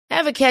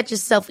Ever catch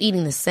yourself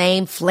eating the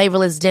same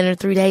flavorless dinner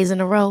 3 days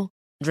in a row?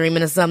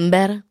 Dreaming of something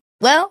better?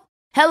 Well,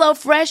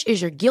 HelloFresh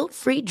is your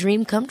guilt-free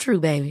dream come true,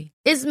 baby.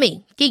 It's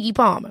me, Keke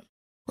Palmer.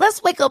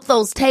 Let's wake up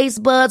those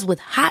taste buds with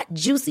hot,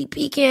 juicy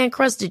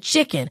pecan-crusted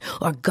chicken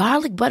or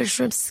garlic butter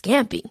shrimp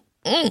scampi.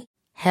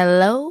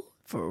 Hello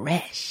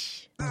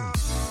Fresh.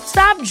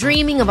 Stop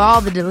dreaming of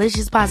all the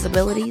delicious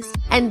possibilities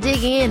and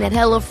dig in at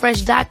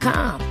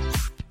HelloFresh.com.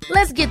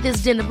 Let's get this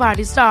dinner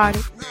party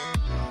started.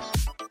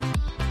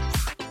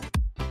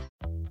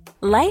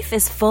 Life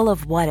is full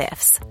of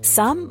what-ifs.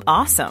 Some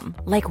awesome,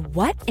 like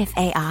what if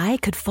AI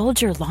could fold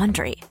your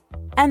laundry?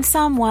 And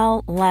some,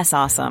 well, less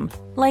awesome,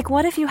 like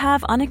what if you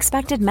have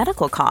unexpected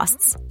medical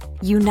costs?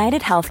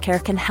 United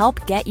Healthcare can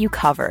help get you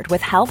covered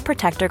with Health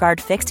Protector Guard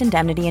fixed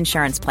indemnity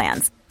insurance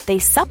plans. They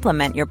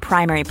supplement your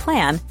primary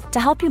plan to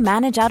help you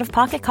manage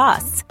out-of-pocket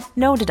costs.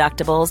 No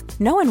deductibles,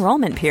 no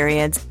enrollment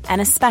periods,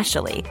 and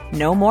especially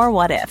no more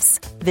what-ifs.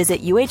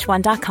 Visit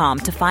uh1.com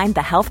to find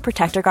the Health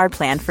Protector Guard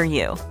plan for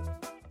you.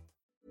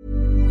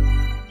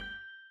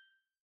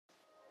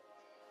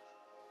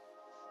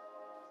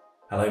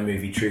 Hello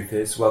movie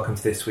truthers, welcome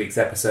to this week's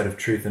episode of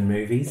Truth and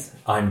Movies.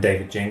 I'm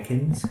David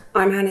Jenkins.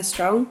 I'm Hannah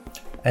Strong.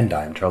 And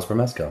I'm Charles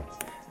Bromesco.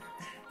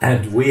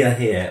 And we are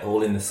here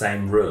all in the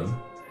same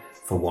room,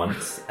 for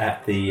once,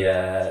 at the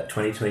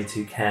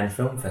 2022 Cannes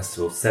Film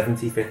Festival,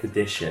 75th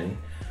edition.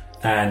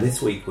 And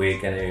this week we're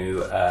going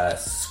to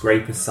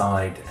scrape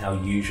aside our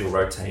usual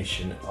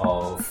rotation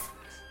of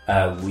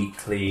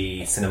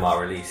weekly cinema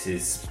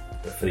releases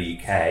for the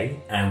UK.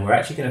 And we're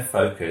actually going to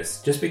focus,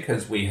 just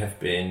because we have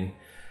been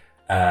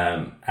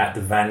at the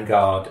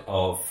vanguard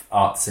of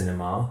art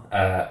cinema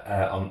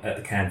at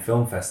the Cannes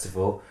Film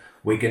Festival,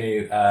 we're going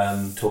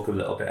to talk a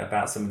little bit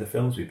about some of the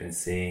films we've been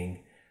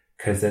seeing,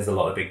 because there's a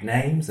lot of big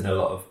names and a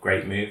lot of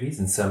great movies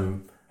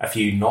and a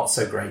few not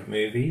so great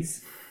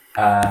movies.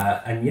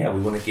 And yeah,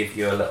 we want to give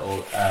you a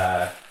little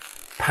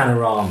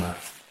panorama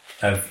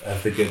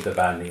of the good, the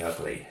bad and the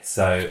ugly.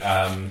 So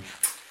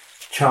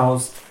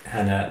Charles,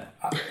 Hannah,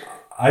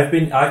 I've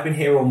been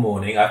here all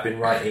morning. I've been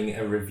writing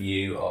a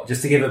review,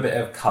 just to give a bit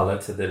of colour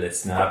to the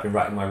listener. I've been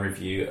writing my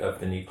review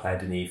of the new Claire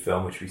Denis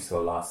film, which we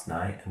saw last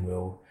night, and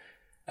we'll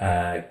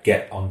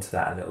get onto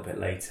that a little bit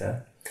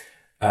later.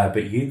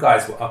 But you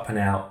guys were up and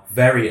out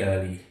very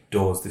early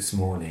doors this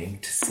morning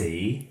to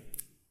see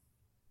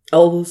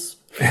Elvis.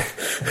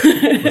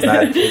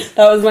 That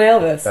was my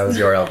Elvis. That was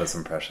your Elvis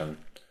impression.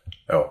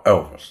 Oh,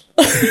 Elvis.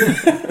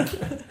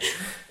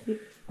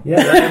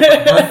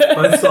 Yeah,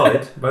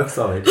 both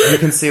solid. You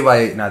can see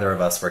why neither of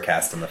us were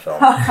cast in the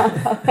film.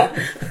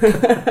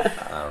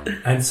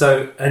 And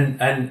so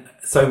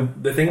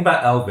the thing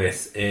about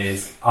Elvis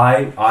is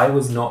I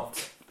was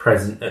not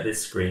present at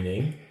this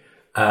screening.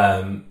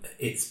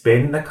 It's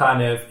been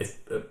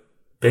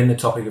the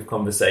topic of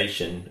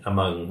conversation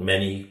among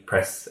many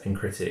press and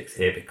critics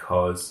here,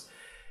 because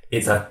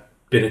it's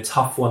been a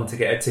tough one to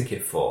get a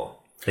ticket for.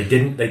 They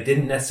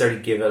didn't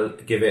necessarily give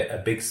it a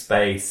big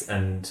space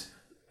and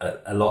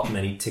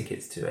many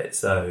tickets to it.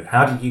 So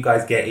how did you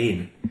guys get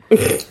in?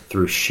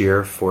 Through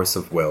sheer force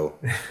of will.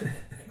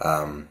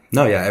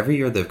 Every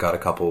year they've got a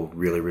couple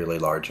really, really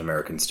large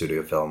American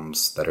studio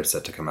films that are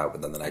set to come out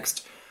within the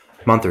next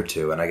month or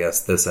two. And I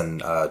guess this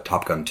and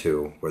Top Gun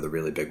 2 were the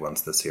really big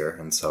ones this year.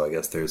 And so I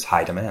guess there's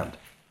high demand.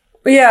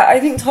 Well, yeah, I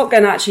think Top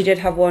Gun actually did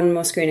have one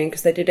more screening,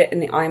 because they did it in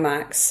the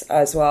IMAX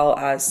as well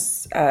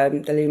as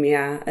the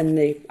Lumiere and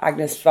the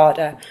Agnes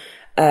Varda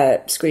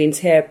screens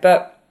here.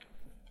 But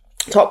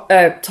Top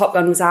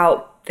Gun was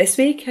out this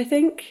week, I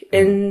think,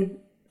 in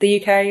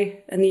the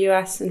UK and the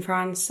US and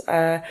France.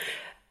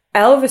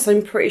 Elvis,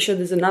 I'm pretty sure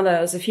there's another.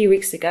 It was a few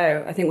weeks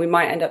ago. I think we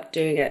might end up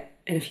doing it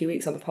in a few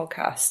weeks on the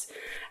podcast.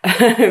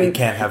 You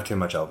can't have too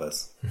much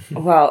Elvis.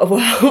 Well,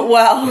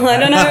 I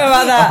don't know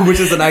about that.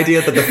 Which is an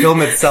idea that the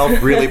film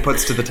itself really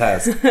puts to the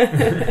test.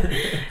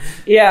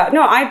 Yeah,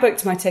 no, I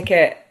booked my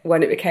ticket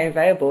when it became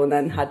available and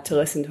then had to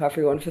listen to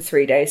everyone for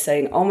 3 days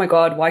saying, oh my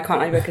God, why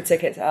can't I book a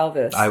ticket to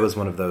Elvis? I was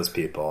one of those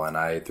people, and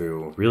I,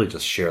 through really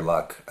just sheer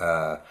luck,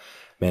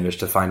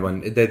 managed to find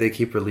one. They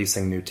keep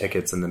releasing new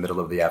tickets in the middle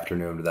of the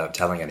afternoon without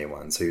telling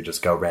anyone. So you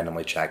just go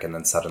randomly check, and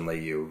then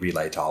suddenly you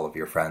relay to all of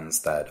your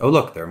friends that, oh,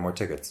 look, there are more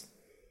tickets.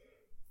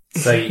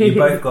 So you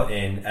both got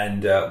in,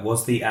 and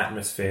was the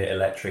atmosphere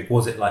electric?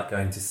 Was it like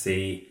going to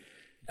see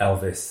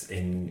Elvis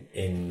in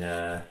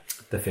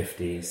the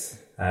 50s?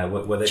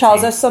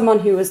 Charles, as someone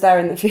who was there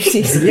in the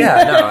 50s.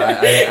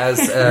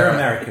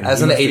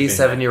 As an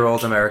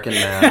 87-year-old American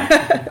man,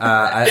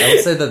 I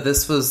would say that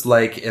this was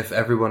like if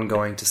everyone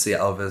going to see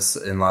Elvis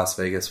in Las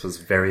Vegas was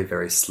very,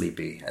 very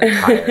sleepy and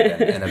tired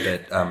and a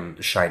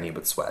bit shiny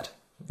with sweat.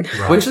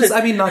 Right. Which is,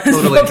 I mean, not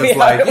totally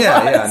dislike.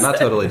 Not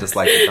totally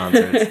dislike the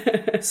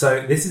concerts.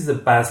 So this is a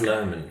Baz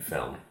Luhrmann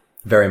film.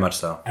 Very much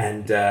so.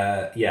 And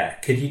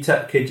could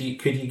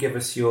you give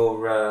us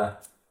your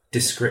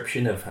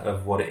description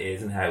of what it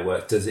is and how it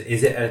works? Is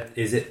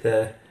it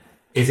the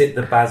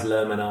Baz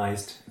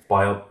Luhrmannized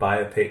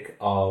biopic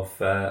of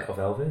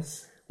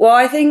Elvis? Well,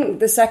 I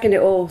think the second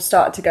it all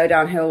started to go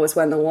downhill was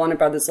when the Warner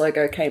Brothers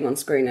logo came on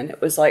screen, and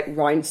it was like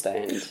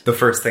rhinestoned. The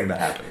first thing that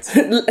happens.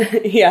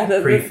 Yeah,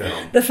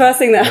 Pre-film. the first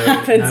thing that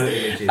happens. No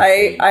images.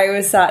 I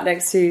was sat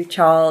next to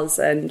Charles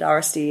and our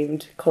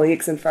esteemed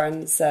colleagues and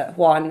friends,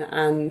 Juan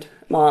and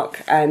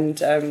Mark, and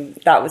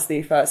that was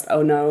the first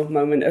oh no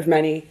moment of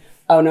many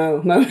oh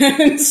no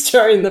moments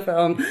during the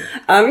film.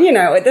 You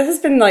know, this has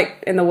been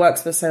like in the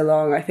works for so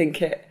long. I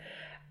think it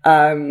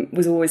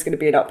was always going to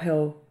be an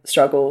uphill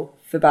struggle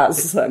for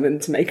Baz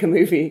Luhrmann to make a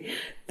movie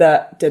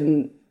that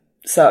didn't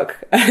suck.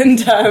 And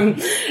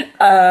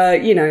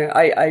you know,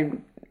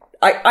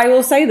 I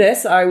will say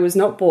this: I was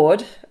not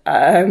bored,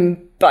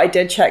 but I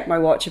did check my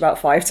watch about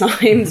 5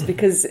 times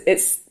because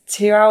it's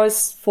 2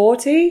 hours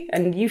 40,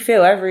 and you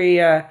feel every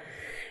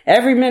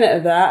minute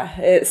of that.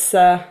 It's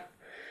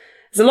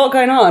there's a lot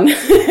going on,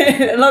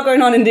 a lot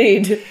going on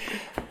indeed.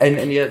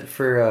 And yet,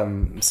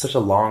 for such a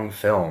long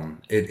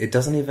film, it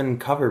doesn't even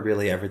cover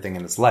really everything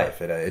in his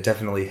life. It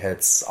definitely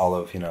hits all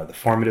of, you know, the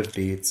formative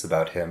beats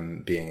about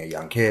him being a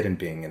young kid and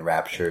being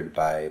enraptured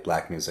by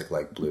black music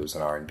like blues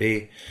and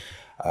R&B,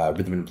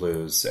 rhythm and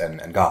blues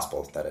and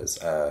gospel, that is,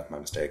 my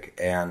mistake.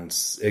 And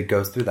it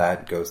goes through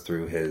that, goes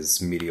through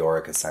his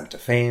meteoric ascent to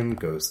fame,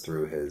 goes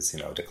through his, you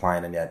know,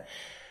 decline, and yet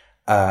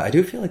I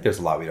do feel like there's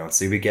a lot we don't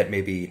see. We get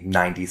maybe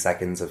 90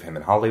 seconds of him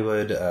in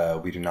Hollywood.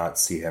 We do not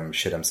see him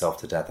shit himself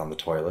to death on the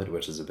toilet,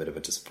 which is a bit of a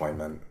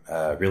disappointment.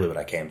 Really what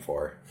I came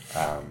for.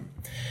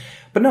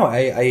 But no,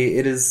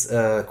 it is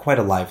quite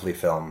a lively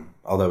film,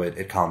 although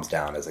it calms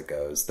down as it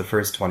goes. The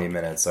first 20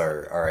 minutes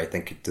are, I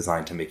think,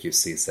 designed to make you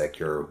seasick.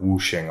 You're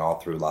whooshing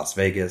all through Las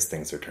Vegas.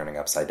 Things are turning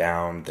upside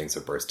down. Things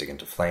are bursting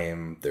into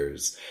flame.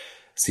 There's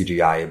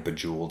CGI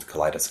bejeweled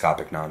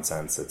kaleidoscopic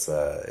nonsense.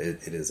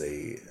 It is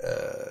a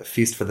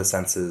feast for the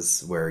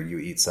senses where you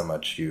eat so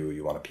much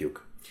you want to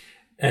puke.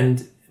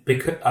 And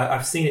because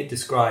I've seen it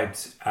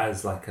described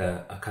as like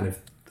a kind of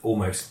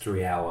almost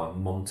 3-hour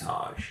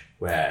montage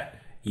where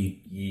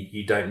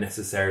you don't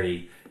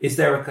necessarily. Is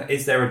there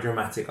a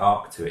dramatic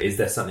arc to it? Is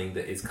there something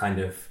that is kind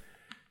of?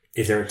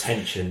 Is there a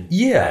tension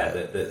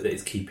that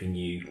is keeping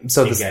you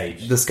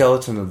engaged? The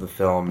skeleton of the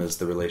film is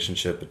the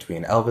relationship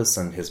between Elvis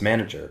and his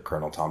manager,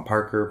 Colonel Tom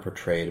Parker,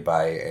 portrayed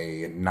by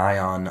a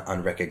nigh-on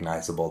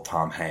unrecognizable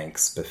Tom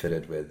Hanks,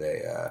 befitted with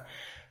a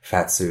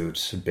fat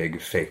suit,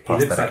 big fake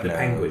prosthetic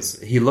nose.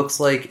 He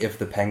looks like if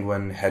the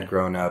Penguin had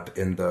grown up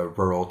in the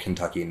rural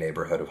Kentucky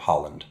neighborhood of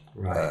Holland,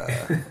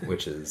 right.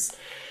 Which is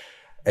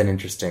an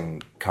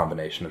interesting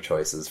combination of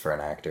choices for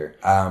an actor.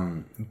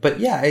 But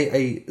yeah,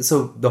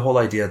 so the whole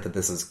idea that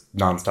this is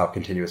nonstop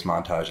continuous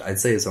montage, I'd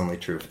say is only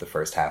true for the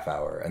first half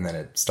hour, and then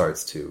it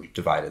starts to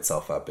divide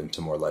itself up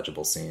into more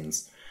legible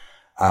scenes.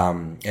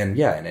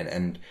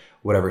 And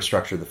whatever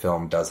structure the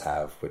film does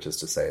have, which is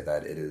to say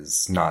that it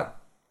is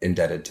not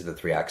indebted to the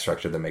 3-act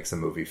structure that makes a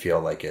movie feel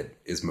like it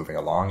is moving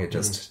along. It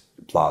just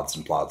plods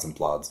and plods and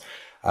plods.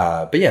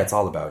 But yeah, it's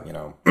all about, you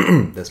know,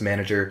 this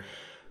manager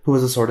who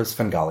was a sort of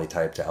Svengali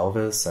type to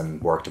Elvis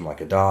and worked him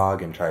like a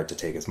dog and tried to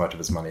take as much of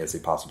his money as he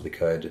possibly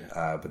could.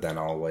 But then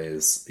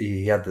always,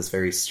 he had this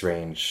very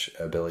strange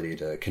ability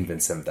to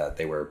convince him that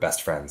they were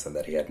best friends and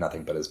that he had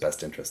nothing but his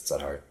best interests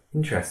at heart.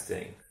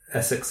 Interesting.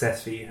 A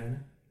success for you,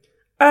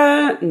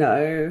 Hannah?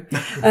 No.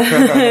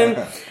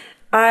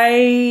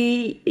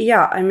 I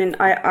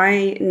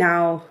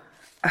now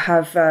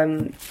have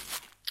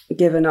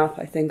given up,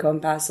 I think, on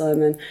Baz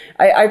Luhrmann.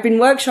 I've been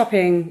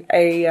workshopping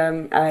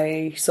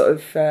a sort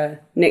of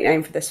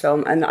nickname for this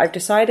film, and I've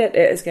decided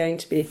it is going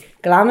to be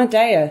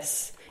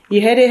Glamadeus.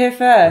 You heard it here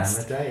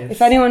first. Glamadeus.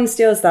 If anyone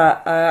steals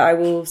that, I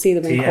will see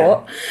them in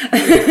court.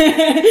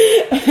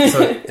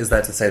 So is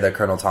that to say that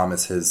Colonel Tom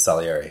is his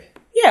Salieri?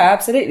 Yeah,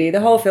 absolutely.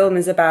 The whole film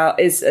is about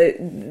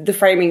the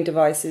framing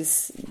device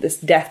is this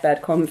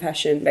deathbed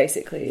confession,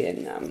 basically,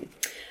 and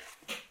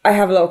I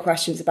have a lot of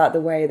questions about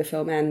the way the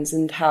film ends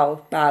and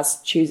how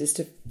Baz chooses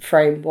to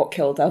frame what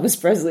killed Elvis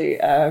Presley.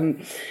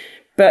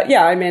 But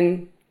yeah, I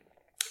mean,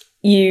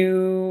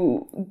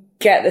 you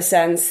get the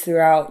sense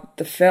throughout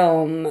the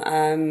film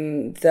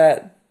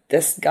that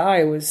this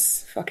guy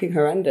was fucking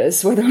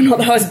horrendous, whether or not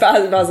that was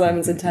Baz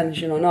Luhrmann's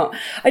intention or not.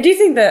 I do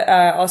think that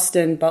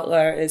Austin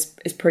Butler is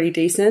pretty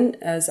decent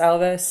as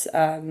Elvis.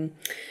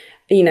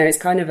 You know, it's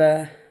kind of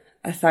a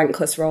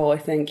thankless role, I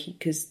think,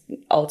 because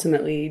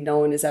ultimately no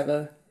one is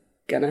ever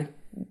gonna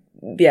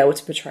be able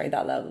to portray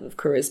that level of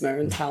charisma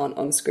and talent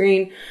on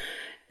screen.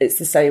 It's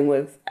the same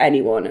with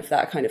anyone of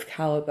that kind of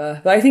caliber,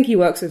 but I think he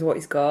works with what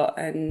he's got,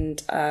 and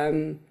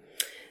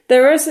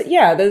there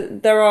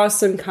are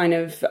some kind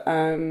of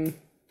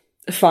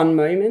fun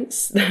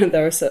moments.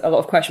 There are a lot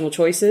of questionable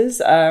choices.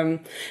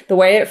 The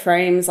way it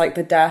frames like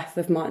the death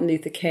of Martin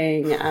Luther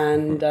King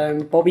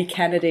and Bobby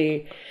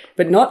Kennedy,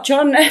 but not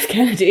John F.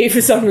 Kennedy for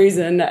some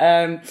reason,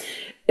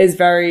 is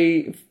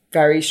very,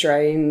 very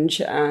strange,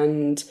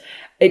 and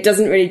it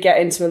doesn't really get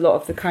into a lot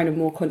of the kind of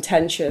more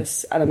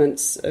contentious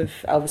elements of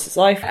Elvis's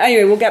life.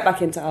 Anyway, we'll get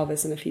back into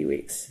Elvis in a few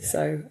weeks. Yeah.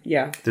 So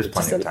yeah, there's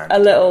plenty of time. A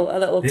little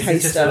this taster.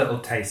 Is just a little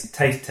taste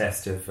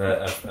test of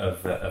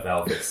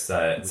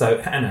Elvis.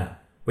 So Hannah,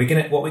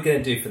 What we're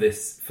gonna do for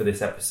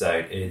this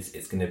episode is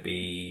it's gonna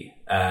be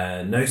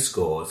no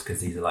scores,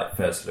 because these are like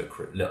first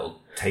look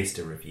little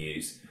taster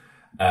reviews.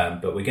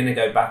 But we're gonna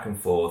go back and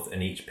forth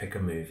and each pick a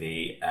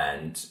movie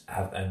and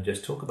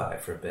just talk about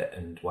it for a bit,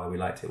 and why we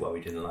liked it, why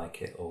we didn't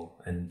like it,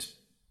 and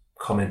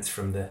comments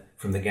from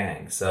the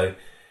gang. So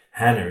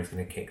Hannah is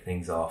going to kick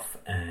things off,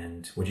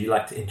 and would you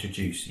like to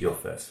introduce your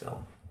first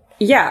film?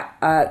 Yeah,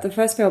 the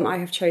first film I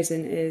have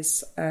chosen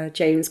is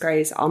James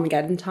Gray's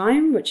Armageddon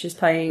Time, which is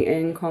playing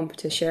in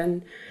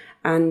competition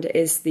and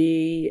is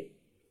the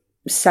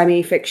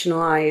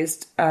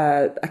semi-fictionalized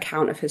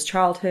account of his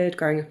childhood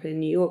growing up in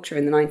New York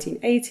during the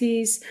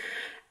 1980s,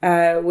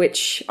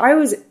 which I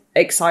was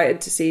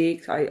excited to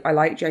see. I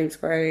like James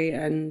Gray,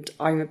 and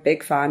I'm a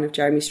big fan of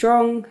Jeremy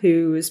Strong,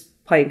 who was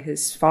playing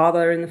his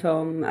father in the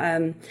film,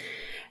 and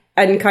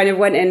kind of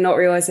went in not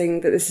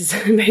realizing that this is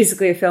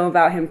basically a film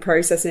about him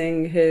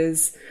processing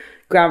his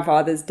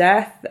grandfather's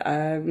death,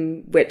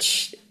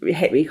 which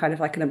hit me kind of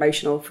like an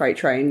emotional freight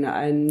train,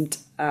 and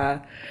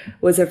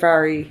was a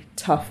very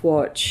tough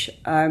watch.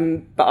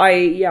 But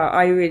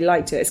I really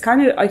liked it.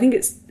 I think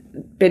it's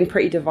been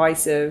pretty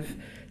divisive.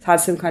 It's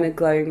had some kind of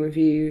glowing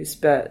reviews,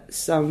 but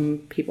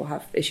some people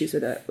have issues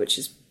with it, which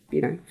is,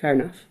 fair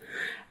enough.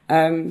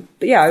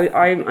 But yeah,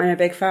 I'm a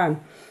big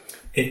fan.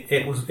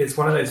 It's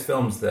one of those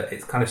films that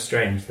it's kind of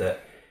strange that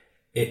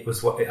it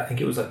was I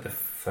think it was like the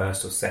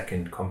first or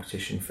second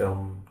competition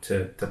film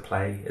to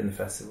play in the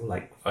festival,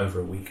 like over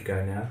a week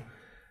ago now,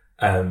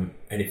 and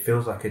it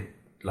feels like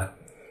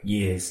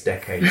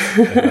decades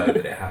ago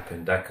that it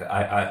happened. Like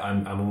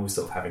I'm always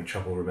sort of having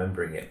trouble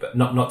remembering it, but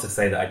not to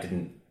say that I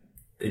didn't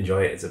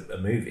enjoy it as a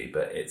movie,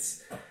 but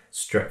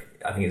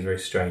I think it's very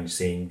strange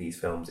seeing these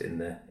films in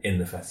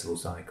the festival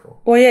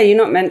cycle. Well, yeah, you're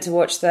not meant to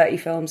watch 30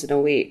 films in a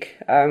week.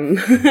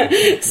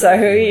 So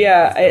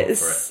yeah,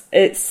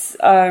 it's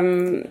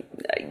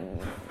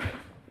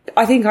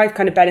I think I've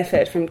kind of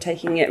benefited from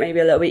taking it maybe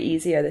a little bit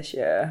easier this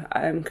year,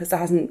 because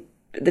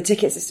the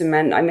ticket system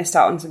meant I missed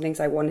out on some things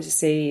I wanted to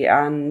see,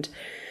 and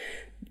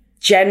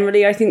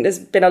generally I think there's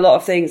been a lot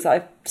of things that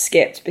I've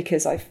skipped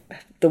because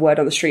the word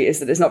on the street is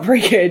that it's not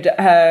very good.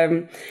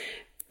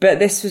 But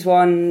this was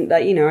one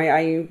that,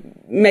 I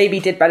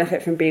maybe did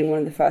benefit from being one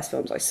of the first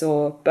films I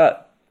saw.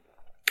 But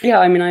yeah,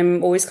 I mean,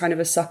 I'm always kind of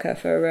a sucker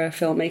for a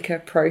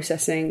filmmaker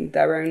processing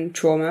their own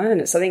trauma.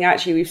 And it's something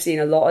actually we've seen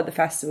a lot at the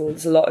festival.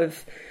 There's a lot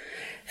of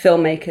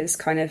filmmakers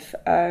kind of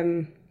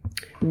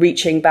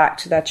reaching back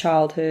to their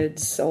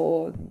childhoods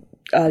or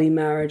early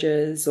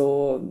marriages,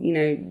 or,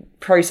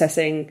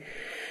 processing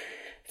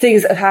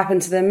things that have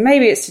happened to them.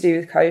 Maybe it's to do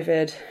with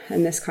COVID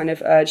and this kind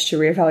of urge to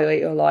reevaluate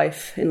your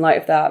life in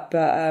light of that.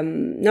 But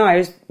no, I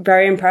was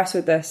very impressed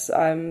with this.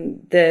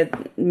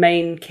 The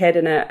main kid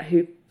in it,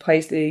 who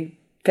plays the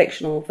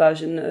fictional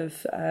version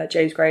of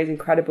James Gray, is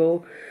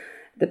incredible.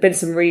 There've been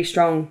some really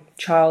strong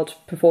child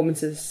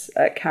performances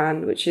at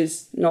Cannes, which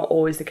is not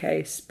always the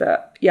case.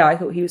 But yeah, I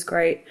thought he was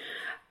great.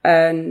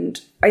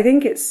 And I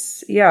think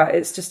it's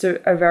just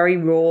a very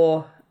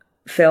raw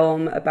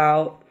film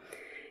about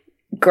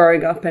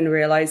growing up and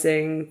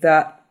realizing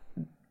that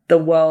the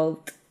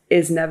world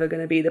is never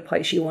going to be the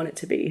place you want it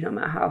to be, no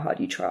matter how hard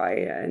you try.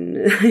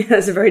 And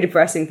that's a very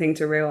depressing thing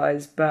to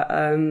realize. But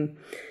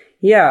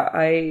yeah,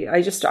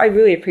 I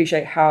really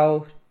appreciate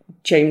how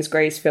James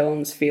Gray's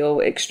films feel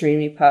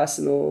extremely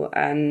personal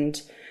and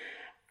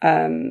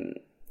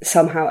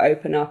somehow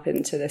open up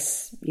into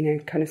this,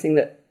 kind of thing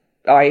that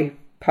I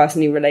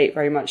personally relate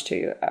very much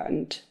to.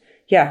 And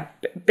yeah,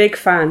 big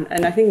fan.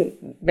 And I think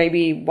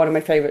maybe one of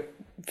my favorite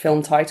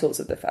film titles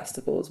of the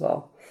festival as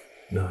well.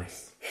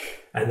 Nice.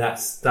 And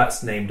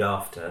that's named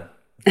after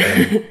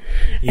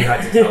you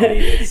had to tell me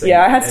this.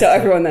 Yeah, I had to tell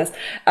everyone this.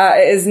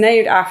 It is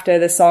named after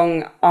the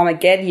song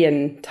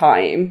Armageddon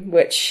Time,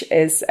 which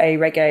is a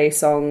reggae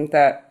song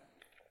that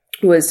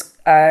was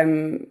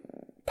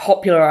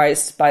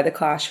popularized by The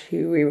Clash,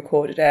 who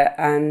re-recorded it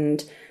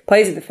and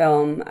plays in the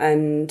film.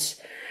 And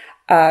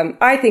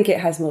I think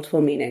it has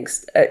multiple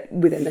meanings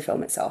within the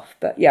film itself.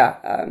 But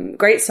yeah,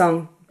 great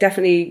song.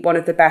 Definitely one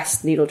of the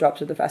best needle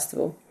drops of the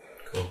festival.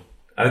 Cool.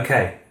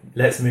 Okay,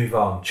 let's move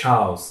on.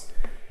 Charles,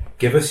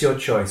 give us your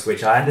choice,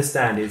 which I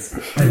understand is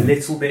a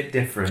little bit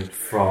different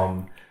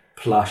from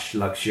plush,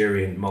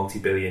 luxuriant,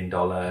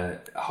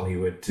 multi-billion-dollar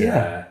Hollywood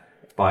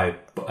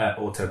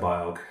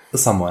autobiog.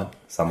 Somewhat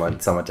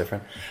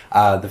different.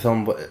 The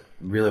film,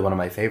 really one of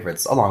my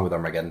favorites, along with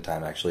Armageddon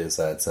Time, actually, is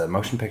it's a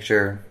motion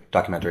picture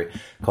documentary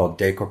called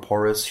De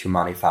Corporis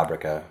Humani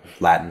Fabrica,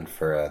 Latin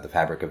for the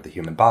fabric of the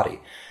human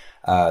body.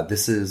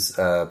 This is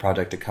a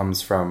project that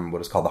comes from what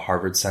is called the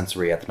Harvard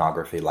Sensory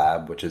Ethnography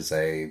Lab, which is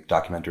a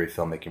documentary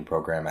filmmaking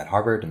program at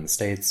Harvard in the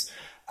States.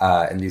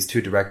 And these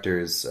two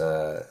directors,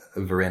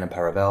 Verena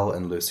Paravel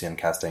and Lucien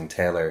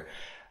Castaigne-Taylor,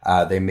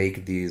 they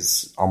make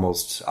these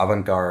almost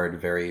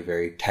avant-garde, very,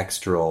 very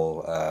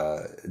textural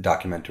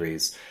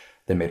documentaries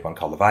They made one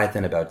called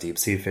Leviathan about deep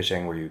sea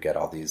fishing, where you get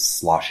all these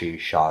sloshy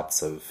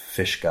shots of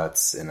fish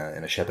guts in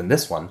a ship. And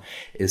this one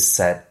is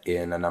set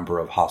in a number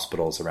of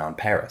hospitals around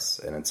Paris,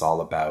 and it's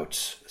all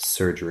about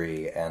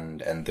surgery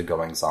and the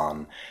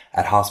goings-on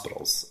at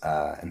hospitals.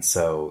 And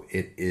so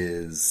it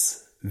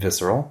is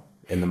visceral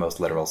in the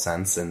most literal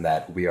sense, in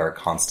that we are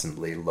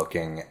constantly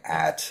looking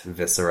at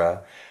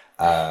viscera.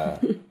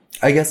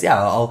 I guess, yeah,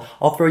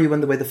 I'll throw you in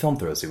the way the film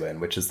throws you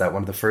in, which is that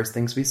one of the first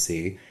things we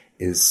see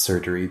is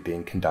surgery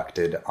being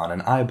conducted on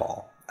an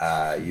eyeball.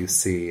 You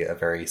see a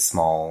very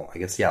small, I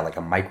guess, yeah, like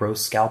a micro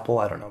scalpel,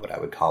 I don't know what I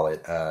would call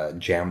it,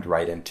 jammed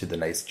right into the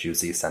nice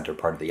juicy center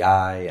part of the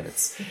eye, and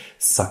it's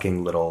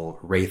sucking little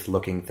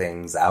wraith-looking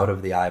things out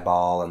of the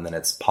eyeball, and then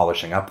it's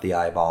polishing up the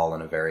eyeball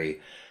in a very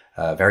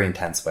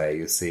intense way.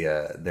 You see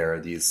there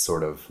are these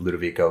sort of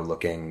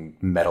Ludovico-looking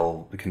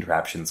metal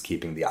contraptions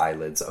keeping the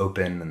eyelids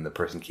open, and the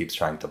person keeps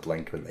trying to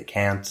blink when they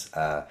can't.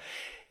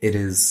 It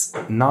is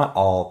not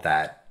all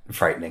that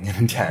frightening and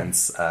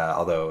intense,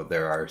 although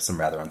there are some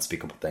rather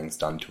unspeakable things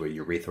done to a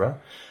urethra.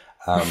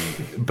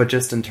 But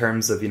just in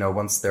terms of,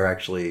 once they're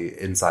actually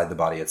inside the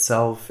body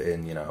itself,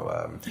 in,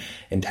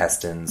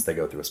 intestines, they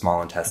go through a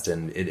small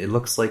intestine, it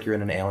looks like you're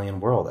in an alien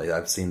world.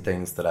 I've seen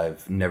things that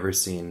I've never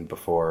seen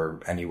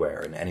before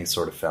anywhere in any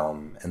sort of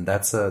film. And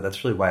that's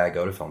really why I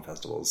go to film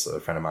festivals.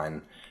 A friend of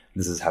mine,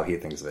 this is how he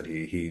thinks of it.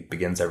 He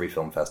begins every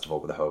film festival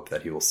with the hope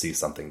that he will see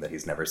something that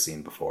he's never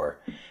seen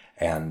before.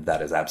 And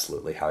that is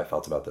absolutely how I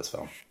felt about this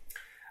film.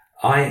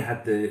 I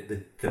had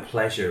the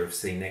pleasure of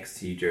sitting next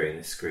to you during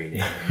the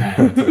screening,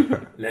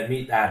 and let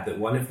me add that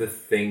one of the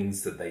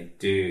things that they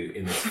do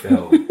in this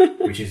film,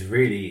 which is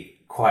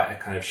really quite a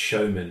kind of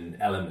showman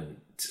element,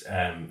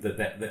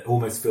 that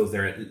almost feels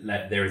there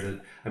is a.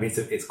 I mean,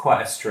 it's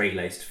quite a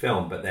straight-laced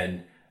film, but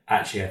then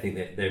actually I think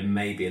that there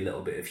may be a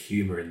little bit of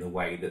humour in the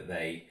way that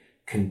they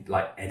can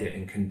edit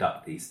and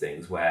conduct these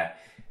things, where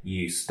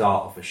you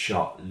start off a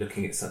shot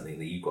looking at something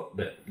that you've got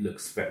that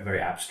looks very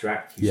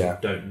abstract. You sort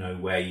of don't know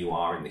where you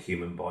are in the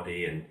human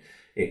body, and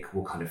it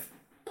will kind of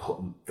put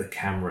the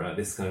camera,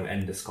 this kind of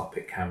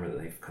endoscopic camera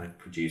that they've kind of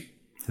produced.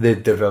 They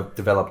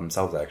develop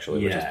themselves,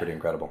 actually, which is pretty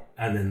incredible.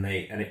 And then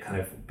it kind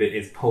of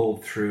is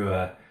pulled through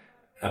a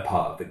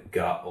part of the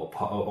gut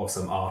or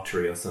some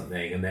artery or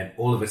something, and then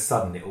all of a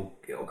sudden it'll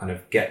kind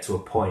of get to a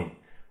point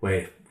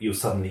where you'll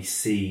suddenly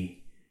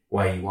see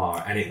where you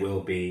are, and it will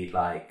be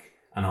like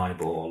an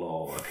eyeball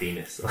or a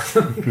penis or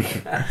something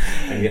like that.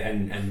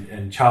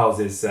 And Charles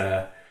is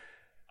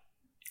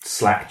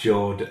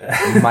slack-jawed.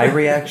 My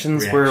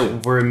reactions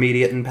were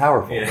immediate and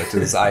powerful, which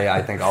is,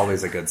 I think,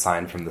 always a good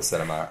sign from the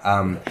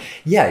cinema.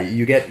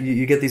 You get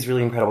these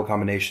really incredible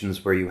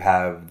combinations where you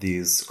have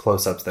these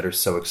close-ups that are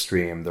so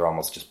extreme, they're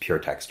almost just pure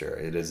texture.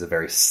 It is a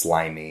very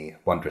slimy,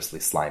 wondrously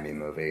slimy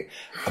movie.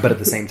 But at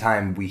the same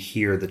time, we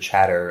hear the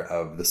chatter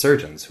of the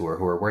surgeons who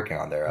are working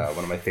on there.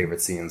 One of my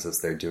favorite scenes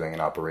is they're doing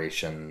an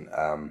operation,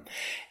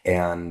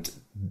 and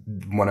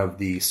one of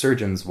the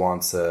surgeons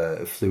wants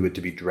a fluid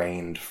to be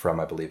drained from,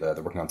 I believe, they're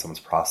working on someone's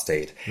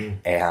prostate,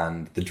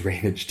 and the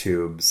drainage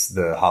tubes,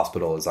 the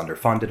hospital is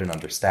underfunded and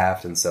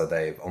understaffed, and so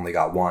they've only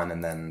got one,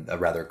 and then a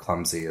rather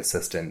clumsy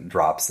assistant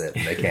drops it,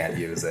 and they can't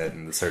use it,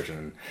 and the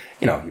surgeon,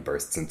 he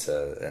bursts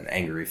into an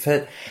angry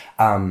fit.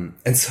 And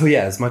so,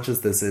 as much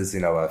as this is,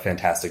 a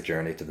fantastic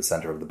journey to the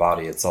center of the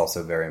body, it's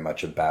also very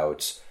much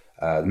about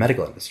the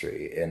medical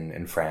industry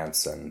in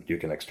France, and you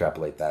can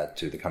extrapolate that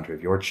to the country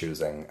of your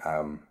choosing.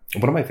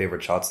 One of my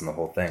favorite shots in the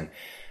whole thing,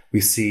 we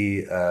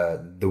see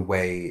the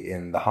way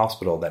in the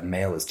hospital that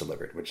mail is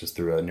delivered, which is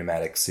through a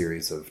pneumatic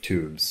series of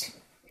tubes,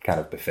 kind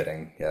of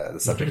befitting the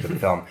subject of the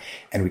film.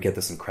 And we get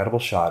this incredible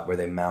shot where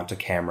they mount a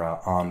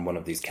camera on one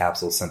of these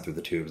capsules sent through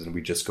the tubes, and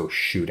we just go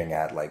shooting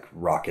at like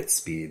rocket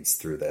speeds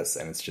through this,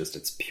 and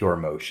it's pure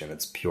motion,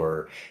 it's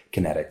pure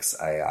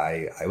kinetics.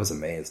 I was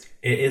amazed.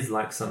 It is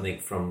like something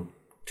from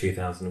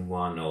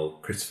 2001 or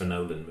Christopher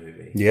Nolan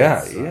movie.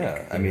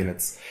 I mean,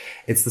 it's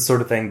the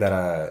sort of thing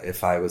that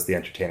if I was the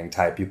entertaining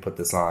type, you put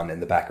this on in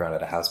the background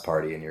at a house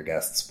party and your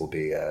guests will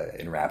be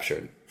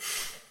enraptured.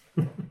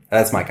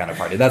 That's my kind of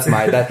party.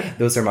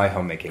 Those are my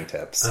homemaking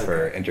tips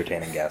for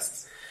entertaining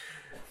guests.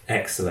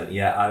 Excellent.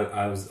 Yeah,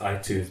 I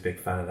too was a big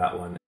fan of that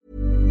one.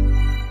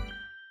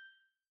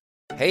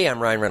 Hey,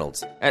 I'm Ryan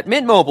Reynolds. At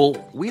Mint Mobile,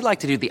 we like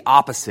to do the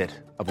opposite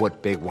of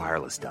what Big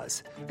Wireless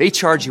does. They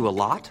charge you a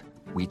lot.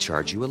 We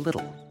charge you a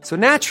little. So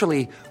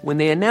naturally, when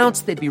they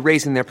announced they'd be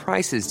raising their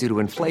prices due to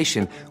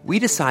inflation, we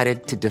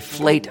decided to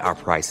deflate our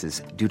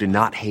prices due to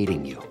not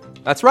hating you.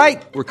 That's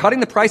right. We're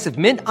cutting the price of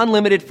Mint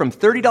Unlimited from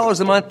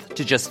 $30 a month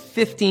to just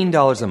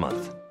 $15 a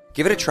month.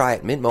 Give it a try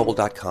at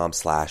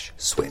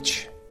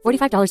mintmobile.com/switch.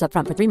 $45 up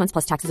front for 3 months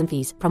plus taxes and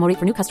fees. Promo rate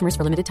for new customers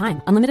for limited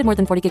time. Unlimited more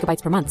than 40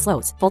 gigabytes per month.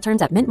 Slows full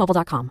terms at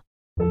mintmobile.com.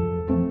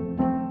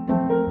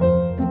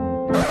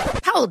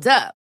 Hold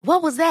up.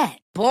 What was that?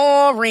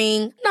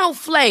 Boring. No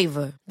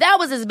flavor. That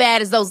was as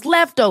bad as those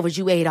leftovers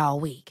you ate all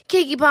week.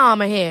 Keke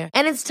Palmer here,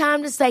 and it's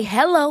time to say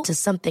hello to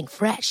something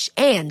fresh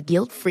and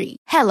guilt-free.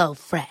 Hello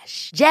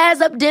Fresh. Jazz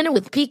up dinner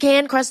with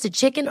pecan-crusted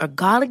chicken or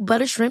garlic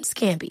butter shrimp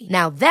scampi.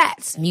 Now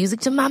that's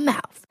music to my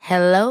mouth.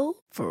 Hello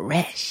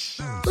Fresh.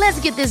 Let's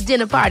get this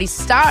dinner party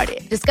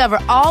started. Discover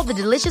all the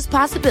delicious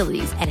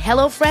possibilities at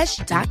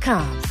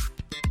hellofresh.com.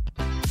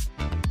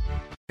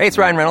 Hey, it's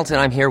Ryan Reynolds,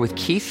 and I'm here with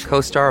Keith,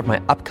 co-star of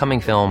my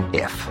upcoming film,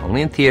 If,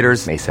 only in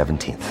theaters May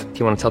 17th. Do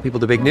you want to tell people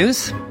the big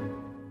news?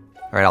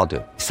 All right, I'll do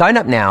it. Sign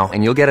up now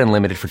and you'll get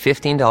unlimited for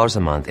 $15 a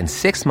month and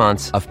 6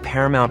 months of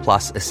Paramount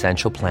Plus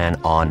Essential Plan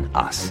on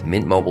us.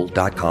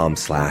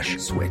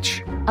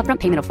 MintMobile.com/switch. Upfront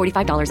payment of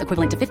 $45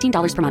 equivalent to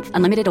 $15 per month.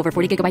 Unlimited over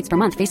 40 gigabytes per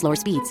month. Face lower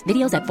speeds.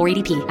 Videos at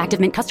 480p. Active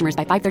Mint customers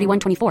by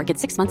 531.24 get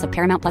 6 months of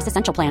Paramount Plus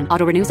Essential Plan.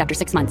 Auto renews after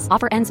 6 months.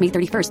 Offer ends May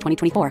 31st,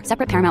 2024.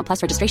 Separate Paramount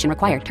Plus registration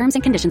required. Terms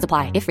and conditions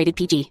apply if rated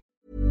PG.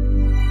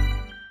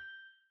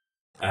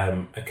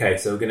 Okay,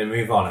 so we're going to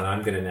move on, and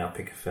I'm going to now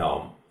pick a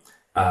film.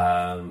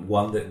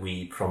 One that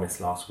we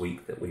promised last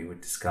week that we would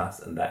discuss,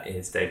 and that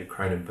is David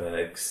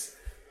Cronenberg's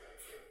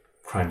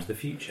Crimes of the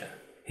Future.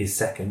 His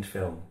second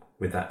film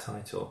with that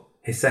title.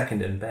 His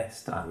second and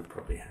best, I would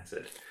probably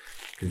hazard,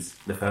 because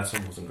the first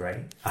one wasn't great.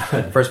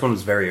 The first one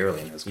was very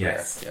early in his career.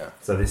 Yes. Yeah.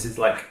 So this is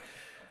like,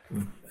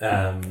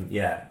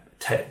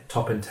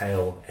 top and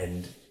tail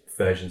end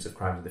versions of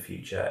Crimes of the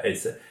Future.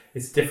 It's a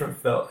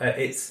different film.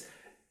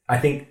 I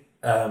think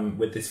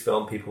with this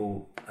film,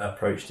 people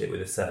approached it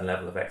with a certain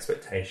level of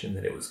expectation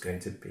that it was going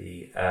to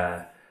be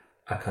a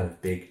kind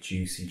of big,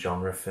 juicy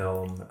genre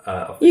film.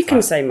 You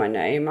can say my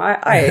name.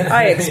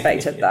 I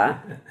expected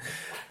that.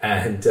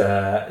 And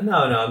I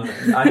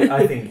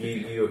think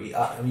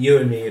you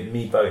and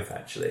me both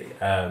actually.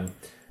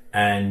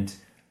 And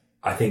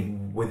I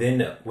think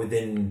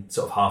within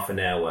sort of half an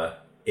hour,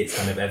 it's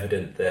kind of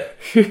evident that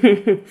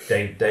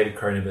David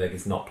Cronenberg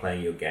is not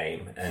playing your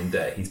game, and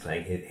he's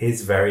playing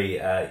his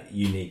very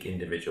unique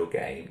individual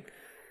game.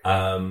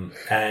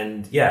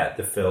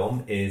 The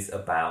film is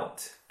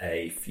about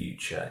a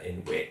future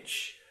in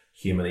which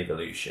human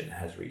evolution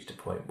has reached a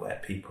point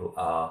where people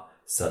are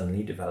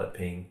suddenly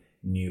developing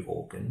new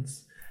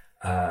organs,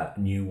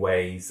 new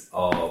ways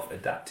of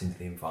adapting to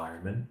the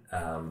environment.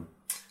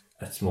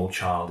 A small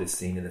child is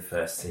seen in the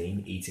first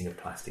scene eating a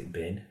plastic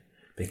bin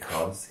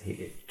because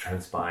it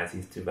transpires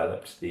he's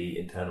developed the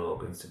internal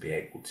organs to be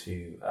able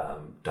to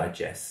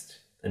digest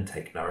and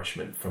take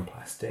nourishment from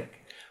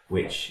plastic,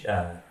 which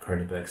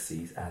Cronenberg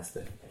sees as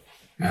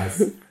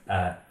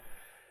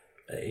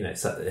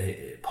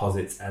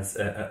posits as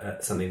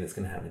something that's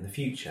going to happen in the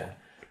future.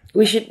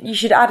 You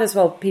should add as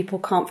well, people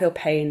can't feel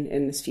pain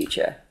in this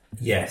future.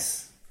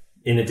 Yes.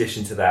 In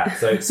addition to that,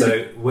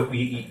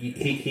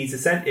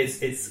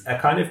 it's a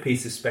kind of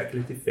piece of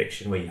speculative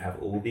fiction where you have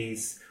all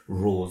these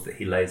rules that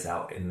he lays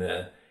out in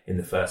the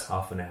first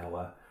half an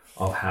hour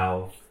of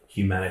how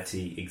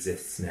humanity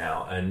exists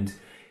now, and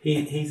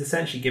he's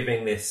essentially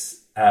giving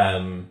this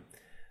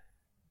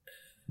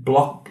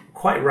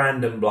quite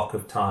random block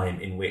of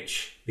time in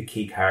which the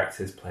key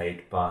characters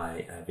played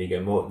by Viggo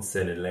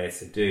Mortensen and Lea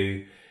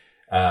Seydoux,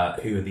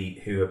 who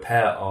are a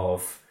pair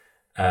of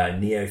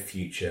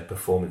neo-future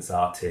performance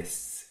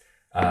artists.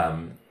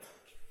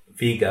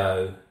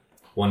 Viggo,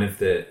 one of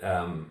the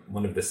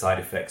side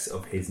effects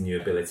of his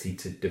new ability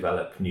to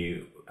develop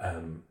new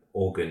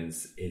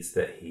organs is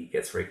that he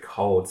gets very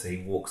cold, so he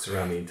walks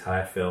around the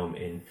entire film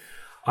in,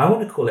 I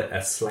want to call it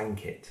a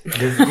slanket. A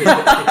snuggie.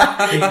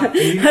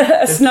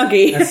 A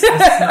snuggie,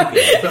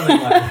 something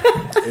like that.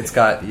 It's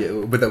got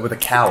with a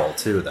cowl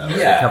too, though.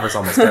 Yeah. It covers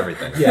almost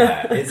everything.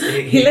 Yeah,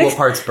 equal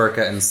parts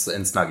burqa and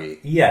snuggie.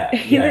 Yeah.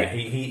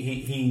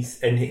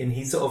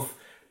 He's sort of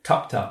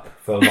tucked up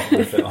for a lot of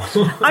the film.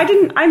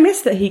 I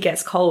missed that he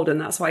gets cold and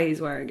that's why he's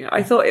wearing it.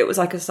 I thought it was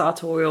like a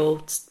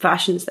sartorial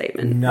fashion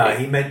statement. No,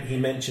 he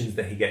mentions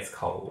that he gets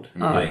cold.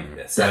 Oh. I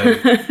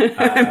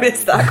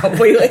missed that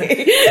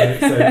completely.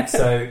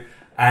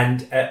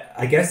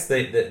 I guess the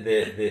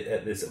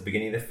at the sort of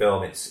beginning of the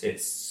film, it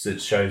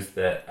shows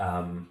that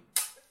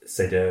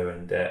Seydoux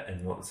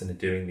and Watson are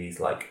doing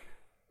these like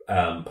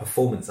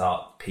performance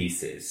art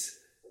pieces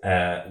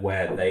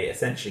where they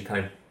essentially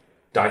kind of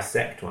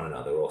dissect one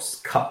another or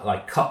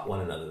cut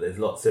one another. There's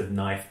lots of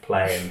knife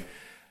play,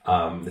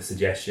 and the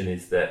suggestion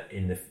is that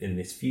in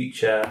this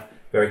future,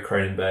 very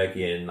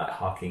Cronenbergian, like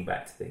harking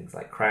back to things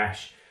like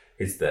Crash,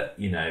 is that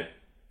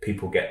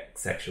people get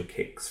sexual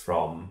kicks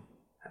from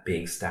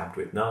being stabbed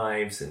with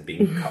knives and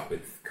being cut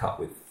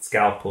with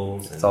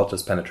scalpels. And, it's all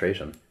just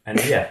penetration.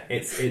 And yeah,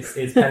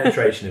 it's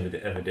penetration of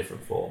a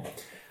different form.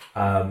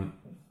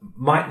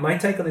 My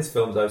take on this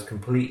film is I was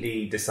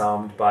completely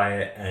disarmed by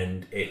it,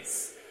 and it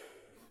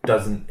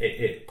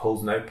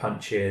pulls no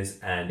punches,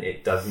 and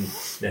it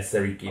doesn't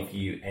necessarily give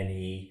you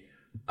any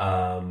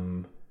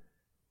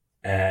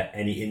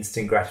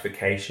instant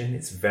gratification.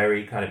 It's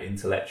very kind of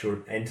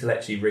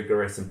intellectually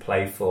rigorous and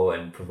playful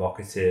and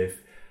provocative.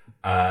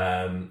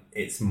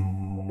 It's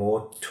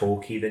more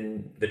talky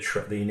than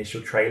the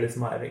initial trailers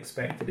might have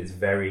expected. It's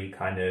very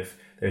kind of,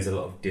 there's a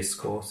lot of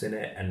discourse in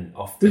it, and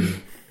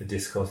often the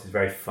discourse is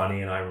very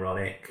funny and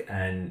ironic,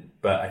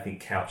 but I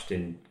think couched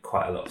in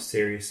quite a lot of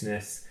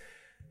seriousness.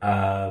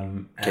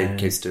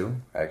 Kay Stu,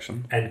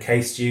 action. And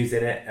Kay Stu's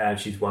in it.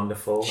 She's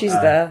wonderful. She's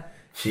there.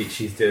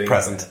 She's doing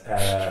Present.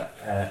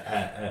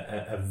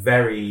 a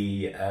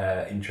very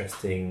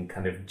interesting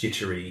kind of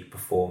jittery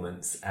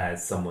performance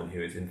as someone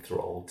who is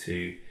enthralled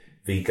to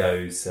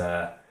Vigo's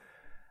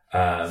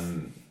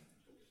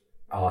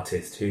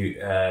artist. Who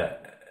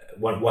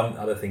one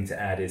other thing to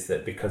add is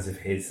that because of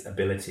his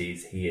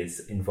abilities, he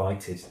is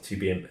invited to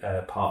be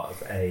a part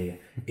of a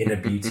inner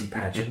beauty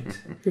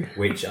pageant,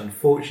 which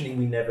unfortunately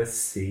we never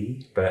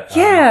see. But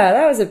yeah,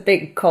 that was a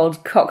big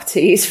cold cock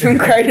tease from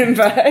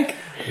Cronenberg.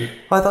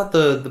 I thought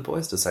the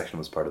boys' dissection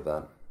was part of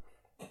that.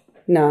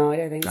 No, I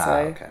don't think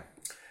so. Okay.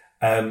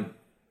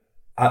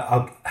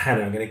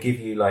 Hannah, I'm going to give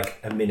you like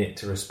a minute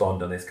to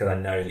respond on this because I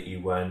know that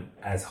you weren't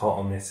as hot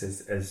on this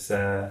as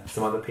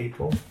some other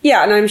people.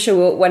 Yeah, and I'm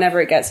sure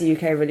whenever it gets a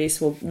UK release,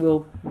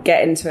 we'll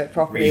get into it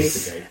properly.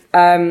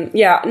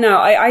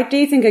 I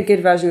do think a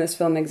good version of this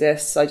film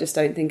exists. I just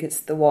don't think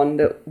it's the one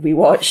that we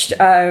watched.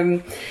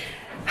 Terrible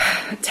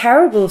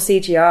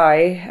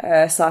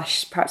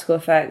CGI / practical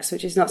effects,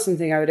 which is not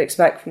something I would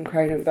expect from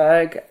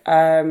Cronenberg.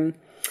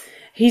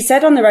 He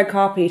said on the red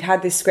carpet he'd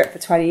had this script for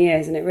 20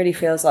 years, and it really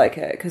feels like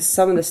it, because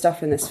some of the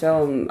stuff in this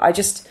film, I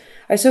was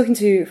talking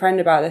to a friend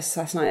about this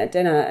last night at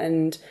dinner,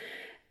 and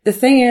the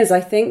thing is,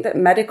 I think that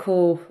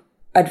medical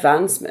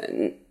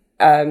advancement,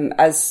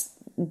 as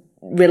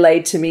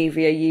relayed to me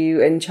via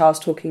you and Charles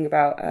talking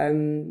about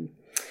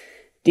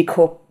De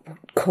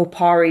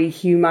Corpore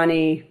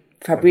Humani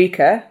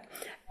Fabrica,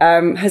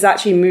 has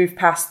actually moved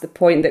past the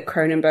point that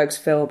Cronenberg's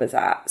film is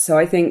at. So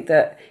I think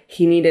that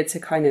he needed to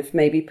kind of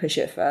maybe push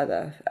it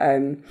further.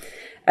 And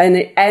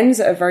it ends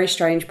at a very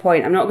strange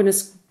point. I'm not going to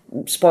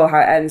spoil how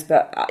it ends,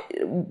 but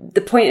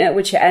the point at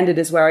which it ended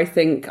is where I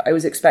think I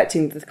was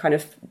expecting the kind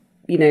of,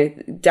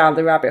 down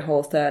the rabbit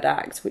hole third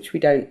act, which we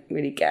don't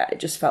really get. It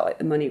just felt like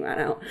the money ran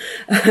out.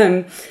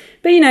 But,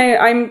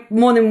 I'm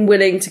more than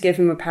willing to give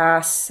him a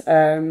pass.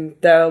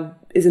 There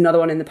is another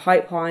one in the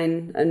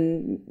pipeline.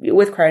 And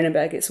with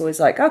Cronenberg, it's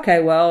always like,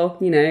 okay, well,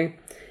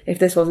 if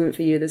this wasn't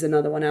for you, there's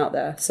another one out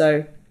there.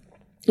 So,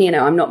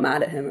 I'm not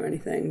mad at him or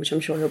anything, which I'm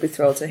sure he'll be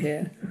thrilled to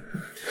hear.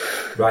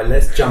 Right,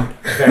 let's jump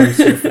very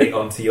swiftly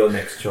onto your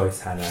next choice,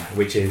 Hannah,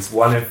 which is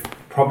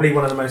probably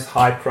one of the most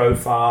high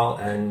profile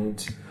and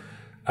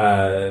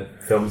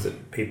films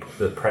that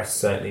the press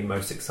certainly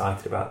most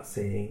excited about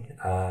seeing,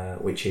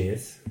 which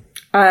is...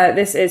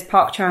 this is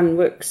Park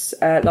Chan-wook's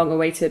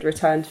long-awaited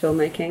return to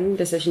filmmaking,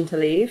 Decision to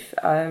Leave.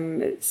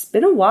 It's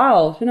been a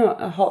while. It's been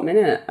a hot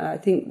minute. I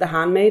think The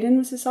Handmaiden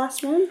was his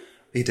last one.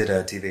 He did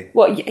TV.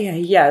 Well,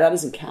 yeah, that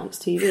doesn't count as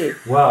TV.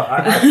 Well,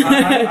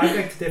 I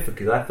beg to differ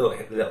because I thought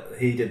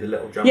he did the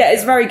Little Drum. Yeah,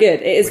 it's very good.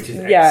 It is.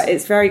 Excellent.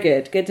 It's very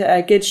good.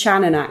 Good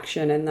Shannon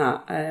action in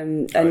that,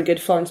 and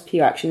good Florence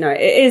Pugh action. No, it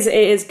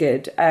is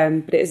good,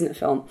 but it isn't a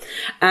film.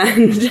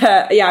 And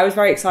I was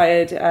very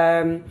excited.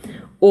 The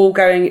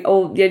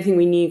only thing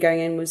we knew going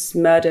in was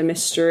murder,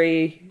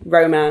 mystery,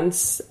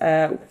 romance,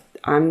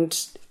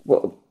 and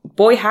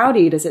boy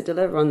howdy does it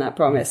deliver on that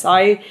promise.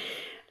 I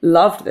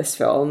loved this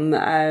film.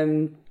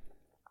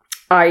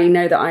 I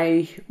know that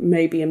I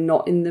maybe am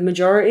not in the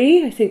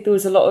majority. I think there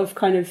was a lot of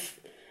kind of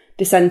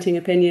dissenting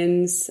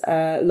opinions.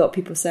 A lot of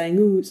people saying,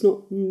 "Oh, it's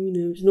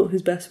not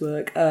his best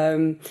work."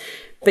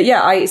 But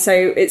yeah, so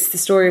it's the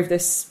story of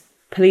this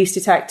police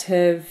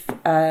detective,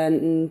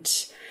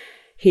 and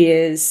he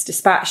is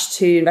dispatched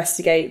to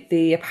investigate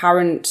the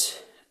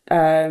apparent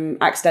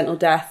accidental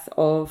death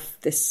of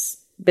this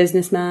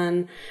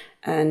businessman.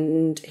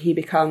 And he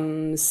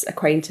becomes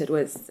acquainted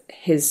with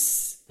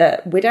his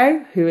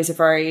widow, who is a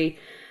very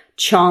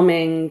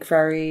charming,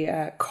 very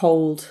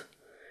cold,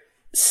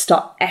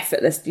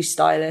 effortlessly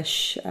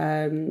stylish.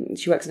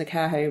 She works in a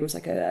care home as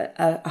like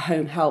a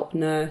home help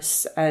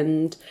nurse.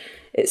 And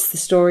it's the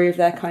story of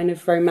their kind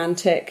of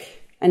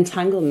romantic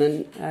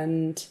entanglement.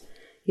 And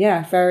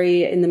yeah,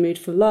 very in the mood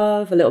for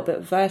love, a little bit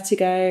of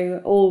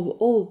vertigo,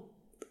 all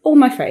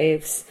my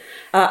faves.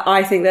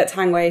 I think that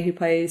Tang Wei, who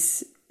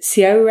plays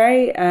Seo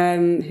Rei,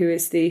 who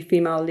is the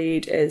female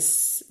lead,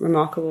 is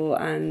remarkable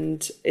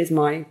and is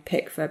my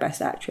pick for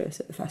Best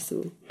Actress at the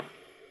festival.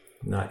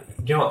 No,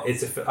 you know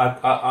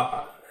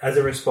what? As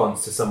a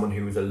response to someone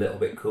who was a little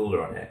bit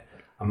cooler on it,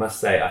 I must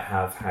say I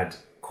have had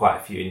quite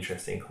a few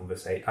interesting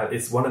conversations.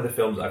 It's one of the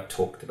films I've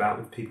talked about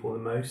with people the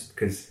most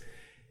because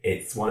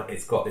it's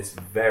got this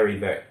very,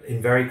 very,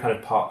 in very kind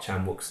of Park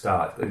Chan-wook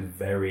style, it's got this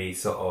very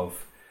sort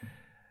of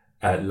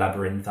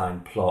labyrinthine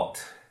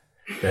plot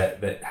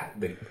that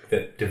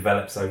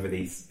develops over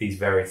these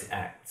various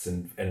acts,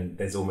 and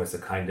there's almost a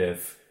kind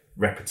of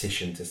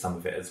repetition to some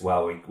of it as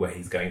well, where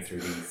he's going through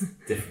these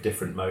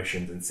different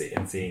motions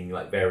and seeing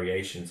like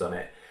variations on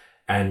it.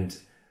 And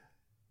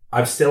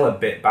I'm still a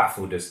bit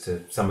baffled as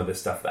to some of the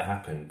stuff that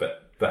happened,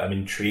 but I'm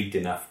intrigued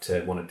enough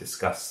to want to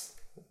discuss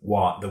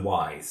the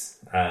whys.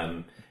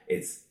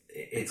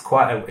 It's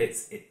quite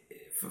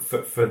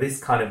for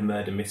this kind of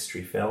murder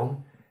mystery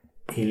film.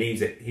 He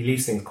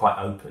leaves things quite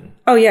open.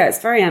 Oh yeah, it's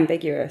very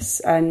ambiguous,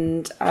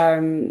 and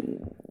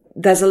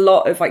there's a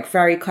lot of like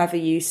very clever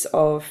use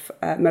of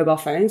mobile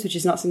phones, which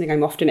is not something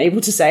I'm often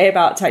able to say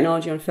about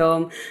technology on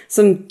film.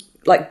 Some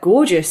like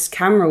gorgeous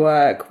camera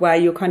work where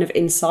you're kind of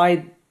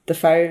inside the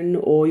phone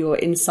or you're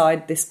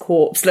inside this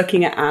corpse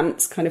looking at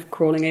ants kind of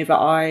crawling over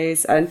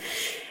eyes. And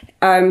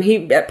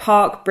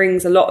Park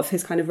brings a lot of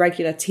his kind of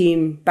regular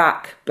team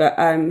back, but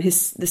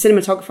the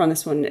cinematographer on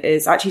this one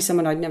is actually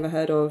someone I'd never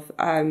heard of,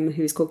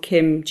 who's called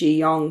Kim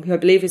Ji-young, who I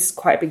believe is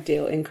quite a big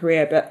deal in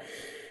Korea, but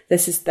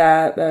this is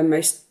their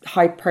most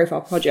high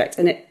profile project.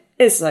 And it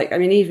is like, I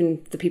mean,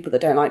 even the people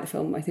that don't like the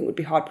film, I think would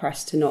be hard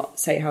pressed to not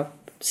say how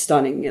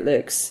stunning it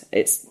looks.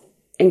 It's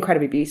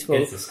incredibly beautiful.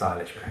 It's a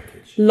stylish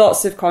package.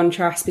 Lots of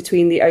contrast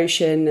between the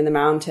ocean and the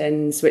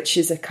mountains, which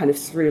is a kind of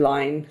through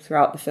line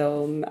throughout the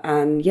film.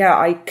 And yeah,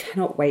 I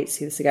cannot wait to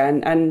see this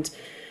again. And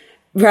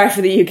rare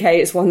for the UK,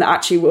 it's one that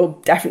actually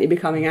will definitely be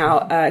coming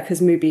out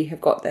because Mubi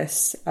have got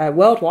this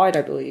worldwide,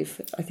 I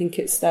believe. I think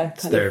it's their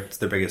it's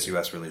their biggest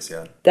US release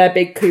yet. Their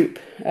big coup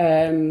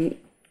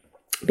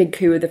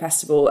of the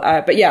festival.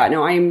 But yeah,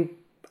 no,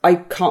 I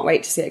can't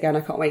wait to see it again.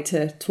 I can't wait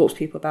to talk to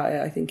people about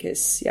it. I think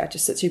it's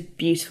just such a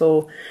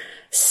beautiful,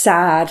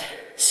 sad,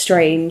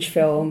 strange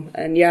film.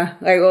 And yeah,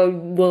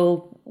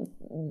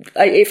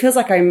 it feels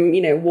like I'm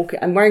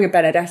wearing a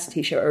Benedetta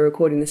t-shirt or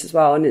recording this as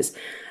well, and it's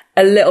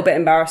a little bit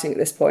embarrassing at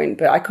this point,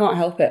 but I can't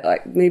help it.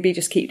 Like, maybe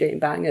just keep doing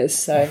bangers.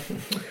 So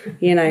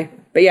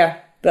but yeah,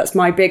 that's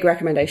my big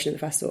recommendation of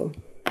the festival.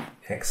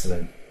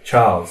 Excellent.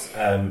 Charles,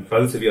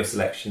 both of your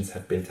selections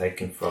have been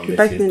taken from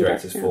this year's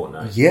Directors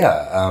Fortnight.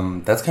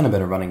 Yeah, that's kind of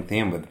been a running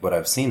theme with what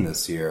I've seen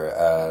this year.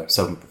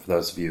 So for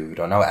those of you who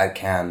don't know, at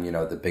Cannes,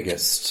 the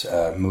biggest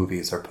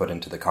movies are put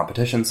into the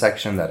competition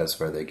section. That is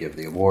where they give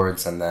the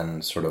awards. And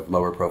then sort of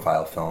lower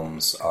profile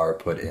films are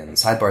put in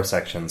sidebar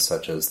sections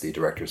such as the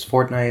Directors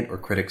Fortnight or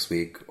Critics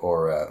Week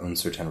or Un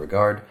Certain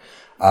Regard.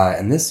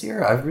 And this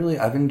year,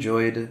 I've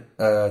enjoyed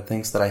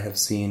things that I have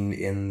seen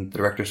in the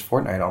Director's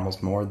Fortnight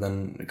almost more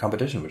than the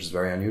competition, which is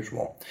very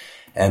unusual.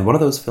 And one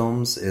of those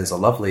films is a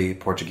lovely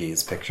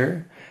Portuguese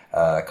picture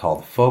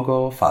called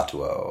Fogo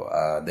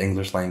Fatuo, the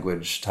English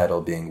language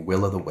title being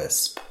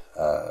Will-o'-the-Wisp,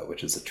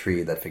 which is a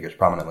tree that figures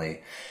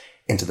prominently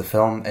into the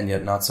film, and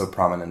yet not so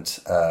prominent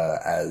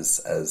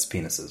as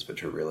penises,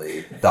 which are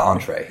really the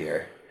entree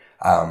here.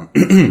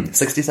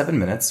 67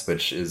 minutes,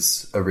 which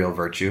is a real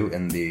virtue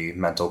in the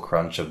mental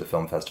crunch of the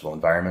film festival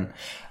environment.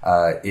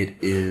 It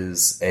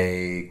is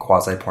a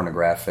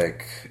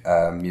quasi-pornographic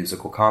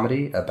musical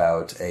comedy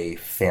about a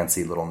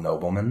fancy little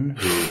nobleman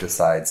who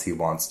decides he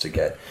wants to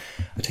get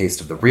a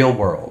taste of the real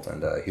world.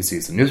 And he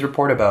sees a news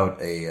report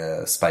about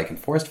a spike in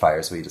forest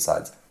fire, so he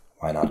decides,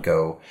 why not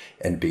go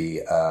and be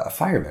a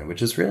fireman?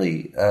 Which is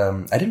really,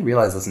 I didn't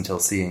realize this until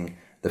seeing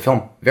the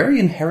film, very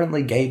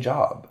inherently gay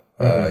job.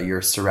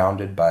 You're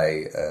surrounded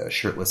by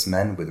shirtless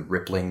men with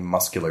rippling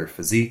muscular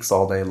physiques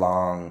all day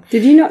long.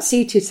 Did you not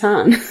see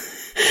Titan?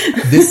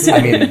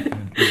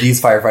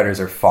 These firefighters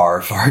are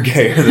far, far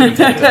gayer than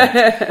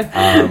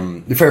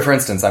Titan. For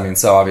instance,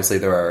 so obviously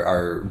there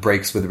are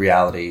breaks with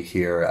reality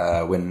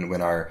here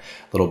when our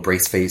little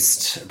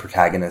brace-faced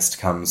protagonist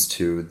comes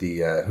to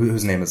the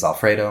whose name is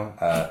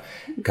Alfredo,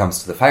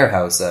 comes to the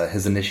firehouse.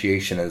 His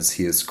initiation is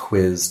he is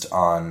quizzed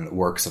on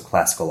works of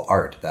classical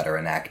art that are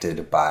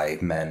enacted by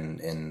men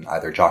in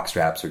either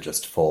jockstraps or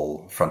just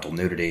full frontal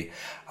nudity.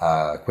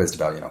 Quizzed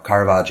about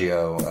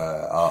Caravaggio,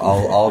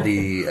 all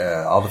the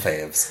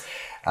faves.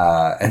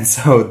 And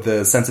so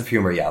the sense of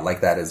humor,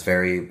 like that, is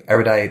very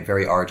erudite,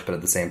 very art, but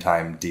at the same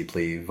time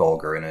deeply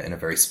vulgar in a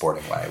very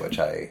sporting way, which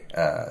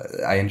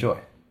I enjoy.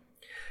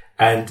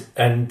 And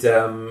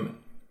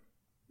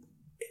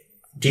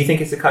do you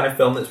think it's the kind of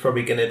film that's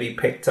probably going to be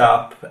picked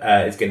up,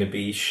 is going to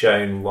be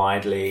shown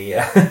widely,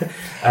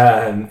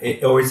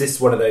 or is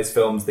this one of those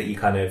films that you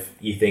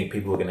think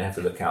people are going to have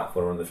to look out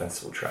for on the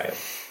festival trail?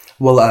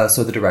 Well,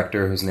 so the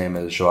director, whose name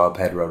is João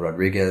Pedro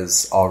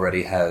Rodrigues,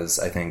 already has,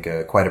 I think,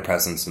 quite a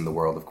presence in the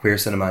world of queer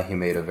cinema. He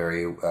made a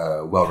very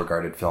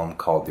well-regarded film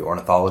called The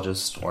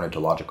Ornithologist,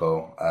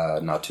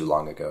 Ornitologico, not too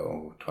long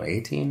ago,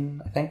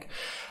 2018, I think.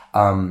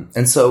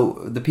 And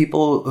so the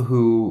people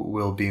who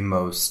will be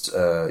most,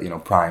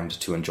 primed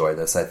to enjoy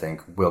this, I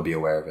think, will be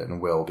aware of it and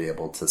will be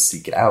able to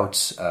seek it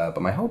out.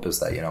 But my hope is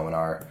that, in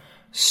our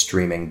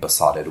streaming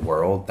besotted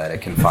world, that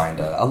it can find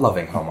a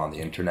loving home on the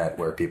internet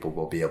where people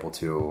will be able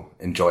to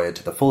enjoy it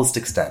to the fullest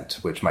extent,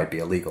 which might be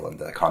illegal in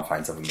the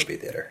confines of a movie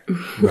theater.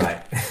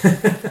 Right.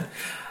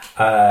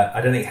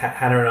 I don't think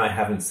Hannah and I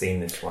haven't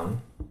seen this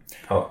one.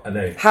 Oh, I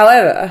know.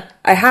 However,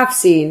 I have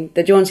seen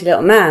The Jaunty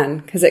Little Man,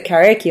 because at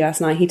karaoke last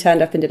night he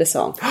turned up and did a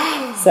song.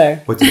 So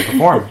what did he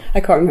perform?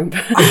 I can't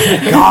remember. Oh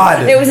my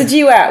God! It was a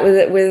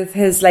duet with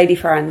his lady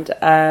friend.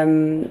 I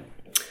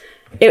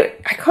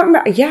can't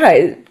remember. Yeah,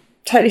 it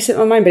totally slipped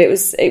my mind. But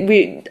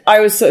I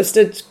was sort of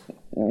stood,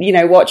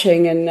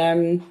 watching,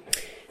 and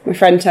my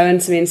friend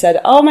turned to me and said,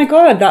 "Oh my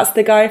God, that's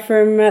the guy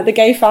from the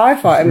Gay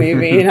Firefighter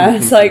movie." And I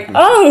was like,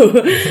 "Oh,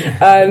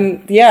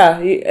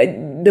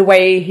 the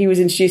way he was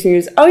introducing me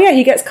was, oh yeah,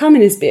 he gets cum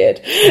in his beard."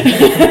 He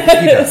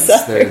does. So.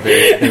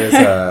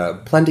 There's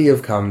plenty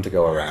of cum to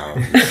go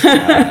around.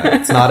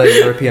 It's not a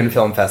European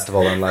film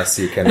festival unless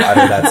you can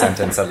utter that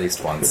sentence at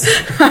least once.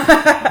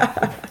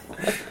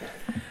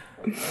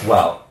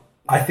 Well,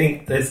 I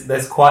think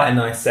there's quite a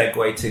nice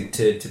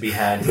segue to be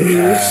had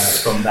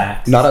from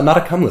that. Not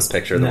a cumless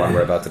picture, the one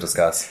we're about to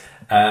discuss.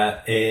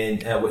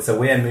 So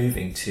we're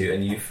moving to a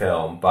new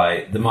film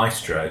by the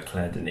maestro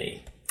Claire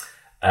Denis,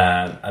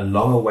 a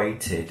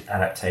long-awaited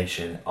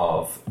adaptation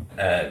of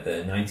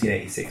the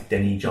 1986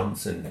 Denny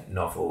Johnson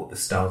novel *The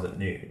Stars at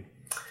Noon*,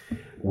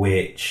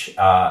 which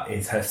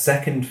is her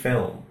second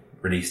film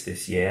released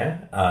this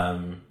year.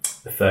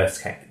 The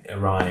first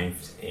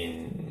arrived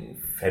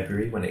in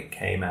February when it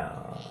came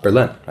out.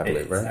 Berlin, I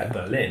believe, right? At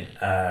Berlin,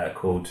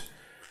 called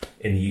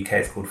in the UK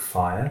it's called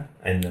Fire.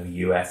 In the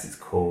US it's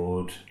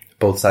called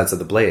Both Sides of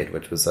the Blade,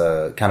 which was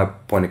a kind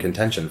of point of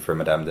contention for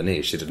Madame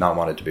Denis. She did not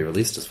want it to be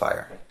released as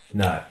Fire.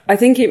 No. I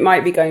think it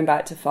might be going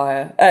back to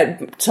Fire.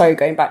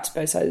 Going back to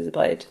Both Sides of the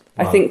Blade.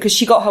 I think because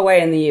she got her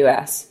way in the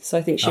US, so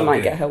I think she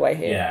might get her way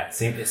here. Yeah,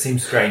 it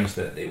seems strange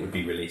that it would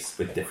be released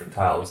with different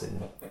titles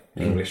in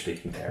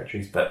English-speaking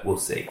territories, but we'll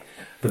see.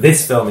 But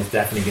this film is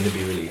definitely going to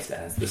be released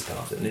as The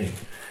Stars at Noon.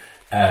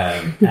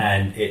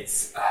 And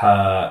it's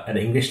an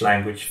English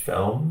language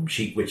film,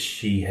 which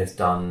she has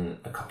done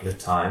a couple of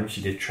times.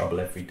 She did Trouble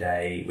Every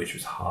Day, which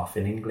was half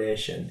in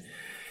English, and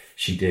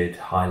she did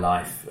High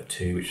Life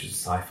 2, which was a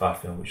sci-fi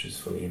film, which was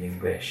fully in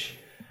English.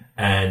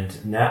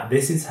 And now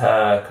this is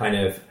her kind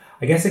of,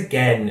 I guess,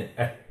 again,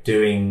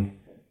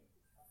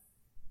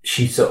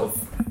 she sort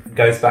of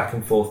goes back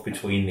and forth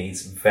between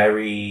these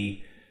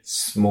very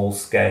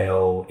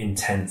small-scale,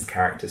 intense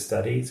character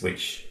studies,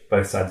 which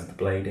Both Sides of the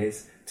Blade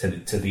is,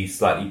 to these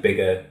slightly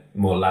bigger,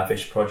 more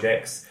lavish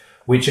projects,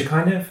 which are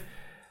kind of,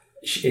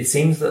 it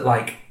seems that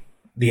like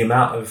the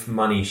amount of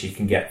money she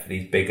can get for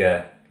these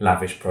bigger,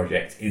 lavish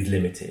projects is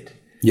limited.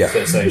 Yeah.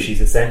 So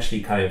she's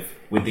essentially kind of,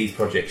 with these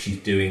projects,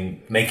 she's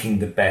making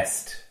the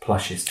best,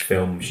 plushest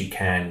film she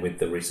can with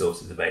the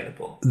resources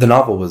available. The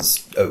novel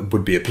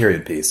would be a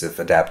period piece if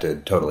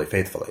adapted totally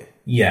faithfully.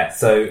 Yeah,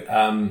 so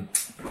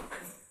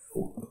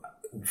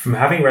from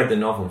having read the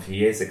novel a few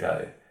years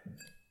ago,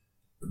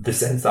 the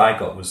sense I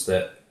got was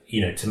that,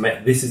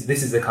 this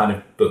is the kind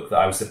of book that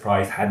I was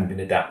surprised hadn't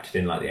been adapted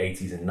in like the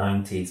 80s and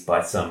 90s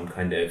by some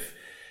kind of,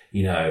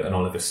 an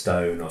Oliver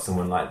Stone or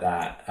someone like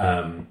that,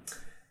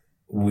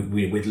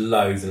 with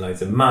loads and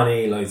loads of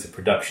money, loads of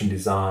production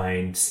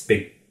design,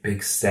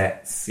 big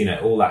sets,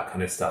 all that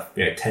kind of stuff,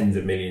 tens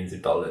of millions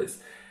of dollars.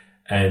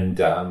 And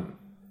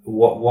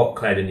what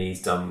Claire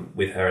Denis done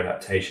with her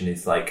adaptation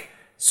is like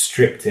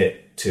stripped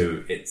it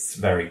to its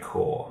very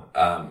core.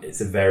 It's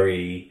a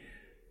very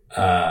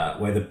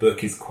where the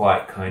book is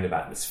quite kind of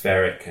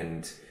atmospheric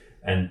and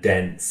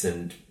dense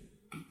and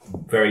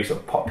very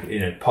sort of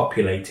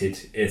populated.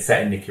 It's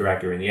set in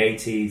Nicaragua in the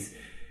 80s.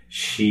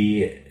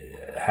 She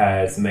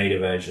has made a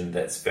version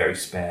that's very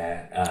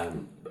spare,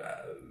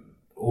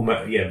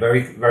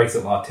 very very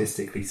sort of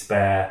artistically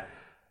spare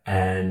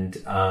and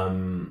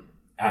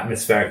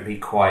atmospherically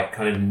quite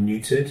kind of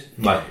neutered.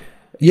 But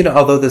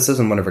although this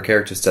isn't one of her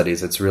character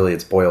studies,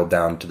 it's boiled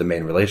down to the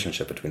main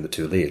relationship between the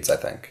two leads, I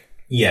think.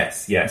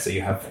 Yes, yeah. So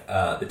you have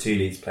the two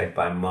leads played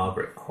by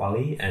Margaret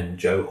Qualley and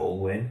Joe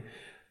Alwyn.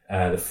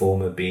 The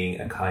former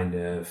being a kind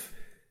of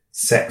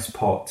sex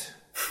pot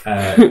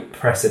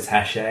press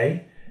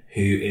attaché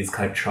who is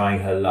kind of trying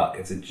her luck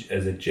as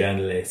a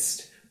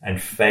journalist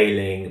and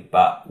failing,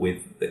 but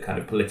with the kind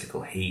of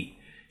political heat.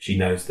 She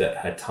knows that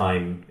her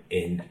time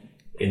in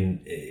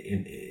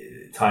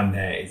time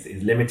there is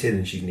limited,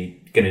 and she's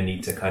going to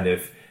need to kind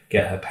of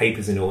get her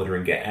papers in order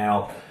and get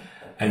out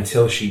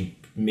until she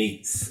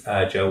meets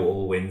Joe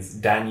Alwyn's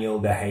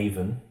Daniel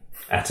DeHaven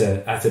at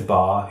a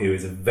bar, who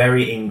is a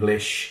very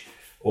English,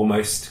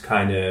 almost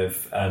kind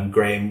of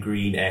Graham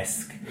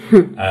Greene-esque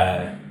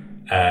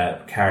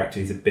character.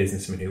 He's a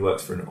businessman who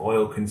works for an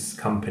oil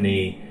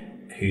company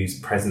whose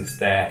presence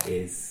there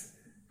is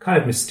kind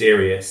of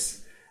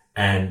mysterious,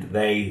 and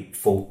they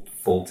fall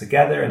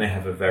together and they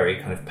have a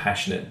very kind of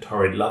passionate and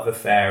torrid love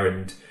affair.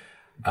 And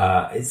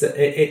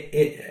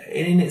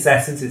in its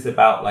essence, it's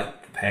about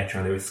like the pair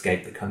trying to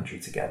escape the country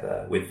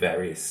together, with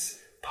various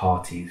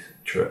parties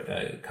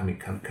coming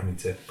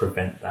to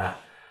prevent that.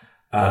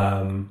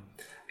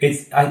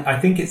 I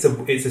think it's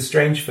a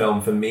strange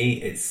film for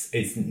me. It's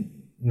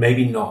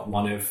maybe not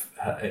one of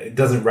her, it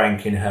doesn't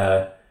rank in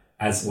her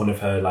as one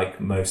of her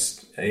like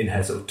most in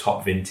her sort of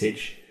top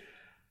vintage.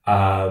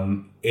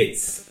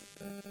 It's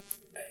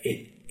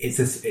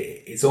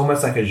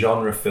almost like a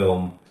genre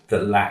film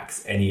that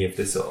lacks any of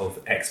the sort of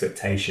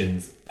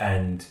expectations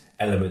and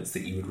elements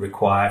that you would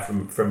require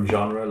from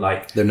genre.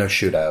 Like there are no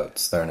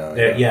shootouts. There are no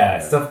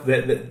stuff.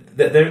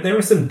 There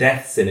are some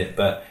deaths in it,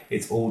 but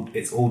it's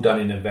all done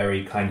in a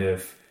very kind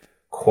of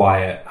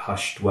quiet,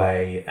 hushed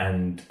way,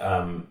 and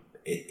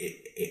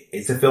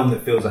it's a film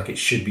that feels like it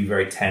should be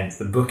very tense.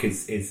 The book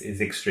is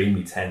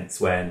extremely tense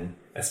when,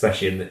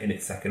 especially in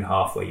its second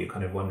half, where you're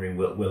kind of wondering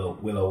will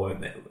or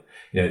won't it,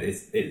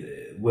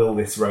 will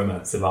this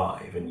romance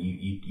survive? And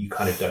you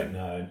kind of don't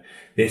know. And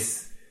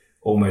this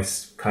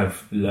almost kind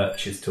of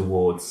lurches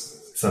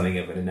towards something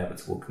of an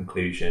inevitable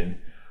conclusion.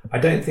 I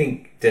don't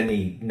think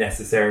Denis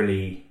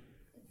necessarily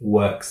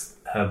works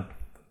her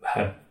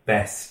her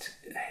best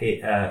hit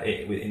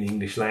in the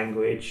English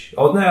language.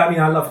 Oh no, I mean,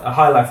 I love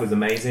High Life was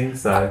amazing.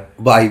 So,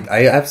 well,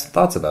 I have some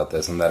thoughts about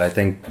this, and that I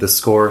think the the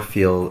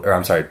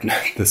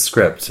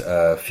script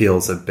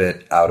feels a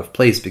bit out of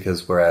place,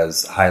 because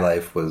whereas High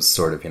Life was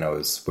sort of,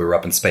 we were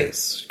up in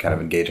space, kind of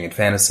engaging in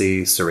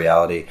fantasy,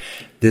 surreality.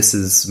 This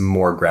is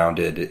more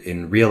grounded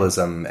in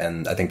realism,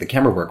 and I think the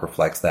camera work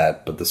reflects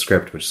that, but the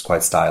script, which is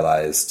quite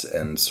stylized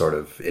and sort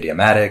of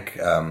idiomatic,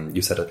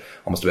 you said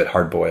almost a bit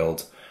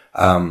hard-boiled,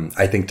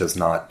 I think does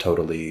not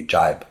totally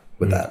jibe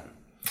with that.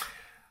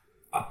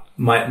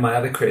 My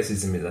other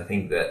criticism is I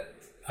think that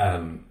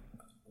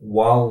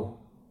while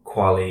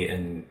Quali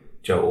and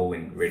Joe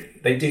Alwyn really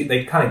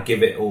they kind of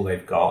give it all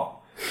they've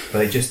got, but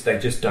they just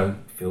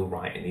don't feel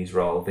right in these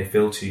roles. They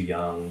feel too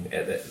young.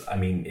 I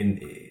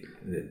mean,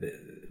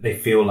 they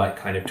feel like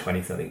kind of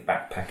 20-something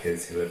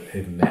backpackers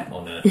who've met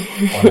on a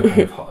kind of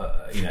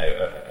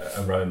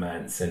a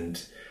romance,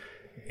 and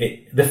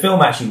the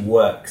film actually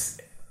works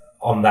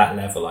on that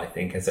level. I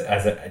think as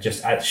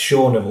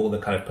shorn of all the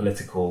kind of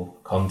political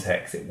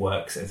context, it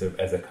works as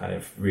a kind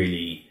of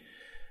really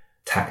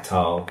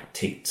tactile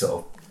sort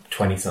of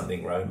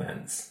 20-something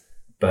romance,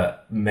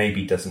 but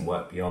maybe doesn't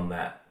work beyond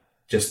that.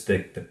 Just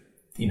the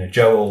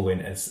Joe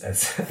Alwyn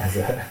as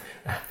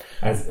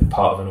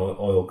part of an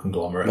oil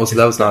conglomerate. Well, so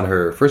that was not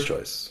her first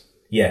choice.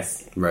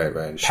 Yes.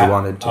 Right. She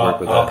wanted to work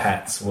with our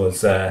Pats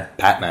was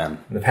Patman.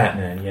 The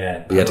Patman,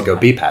 yeah. We had to go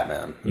be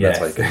Patman. Yes.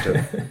 That's why you couldn't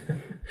do it.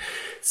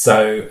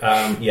 So,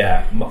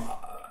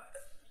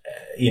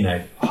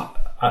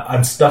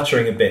 I'm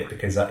stuttering a bit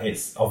because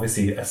it's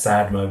obviously a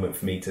sad moment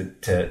for me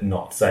to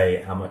not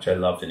say how much I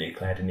loved the new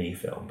Claire Denis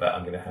film, but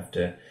I'm going to have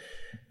to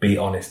be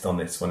honest on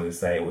this one and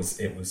say it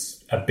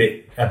was a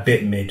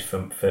bit mid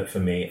for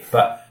me.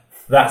 But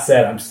that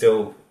said, I'm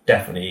still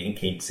definitely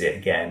keen to see it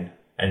again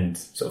and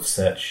sort of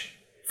search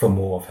for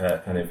more of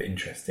her kind of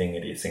interesting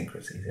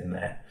idiosyncrasies in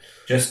there.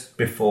 Just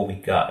before we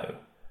go,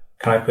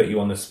 can I put you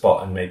on the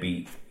spot and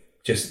maybe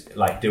just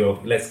like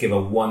let's give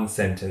a one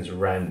sentence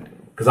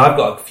random, because I've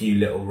got a few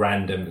little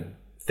random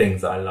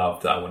things that I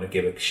love that I want to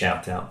give a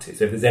shout out to.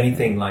 So if there's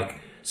anything like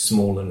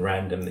small and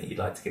random that you'd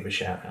like to give a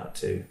shout out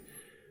to,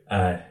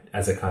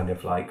 as a kind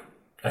of like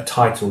a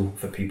title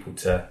for people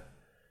to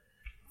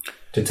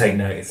take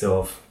notice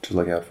of, to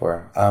look out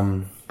for.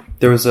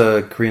 There was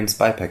a Korean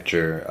spy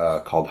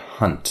picture called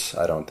Hunt.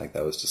 I don't think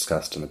that was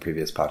discussed in the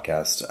previous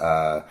podcast.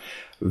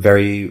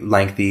 Very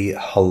lengthy,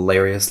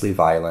 hilariously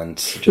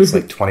violent, just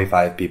like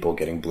 25 people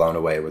getting blown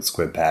away with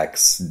squib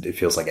packs. It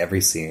feels like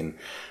every scene.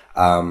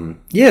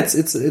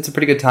 It's a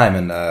pretty good time.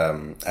 And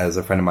as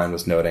a friend of mine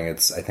was noting,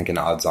 it's, I think, an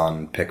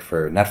odds-on pick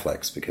for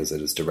Netflix because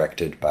it is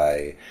directed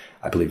by,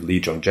 I believe,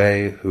 Lee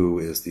Jung-jae, who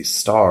is the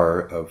star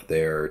of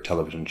their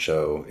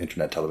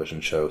internet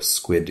television show,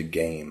 Squid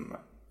Game.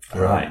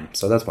 Right.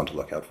 So that's one to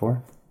look out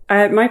for.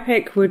 My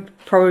pick would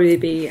probably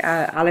be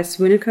Alice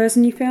Winocour's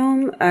new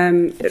film.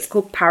 It's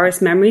called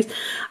Paris Memories.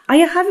 I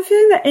have a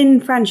feeling that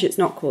in French it's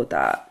not called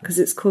that, because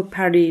it's called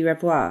Paris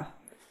Revoir,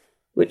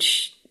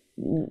 which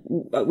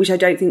I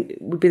don't think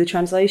would be the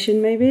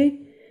translation,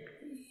 maybe.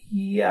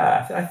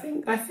 Yeah, I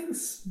think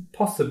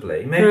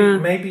possibly.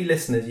 Maybe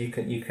listeners, you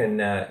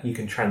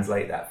can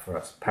translate that for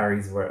us.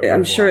 Paris Revoir.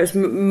 I'm sure it's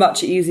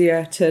much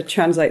easier to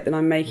translate than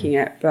I'm making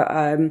it,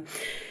 but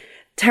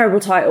terrible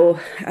title,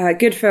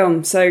 good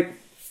film. So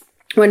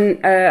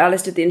when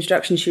Alice did the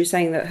introduction, she was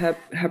saying that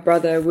her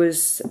brother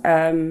was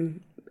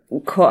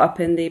caught up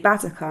in the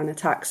Bataclan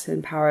attacks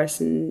in Paris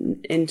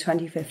in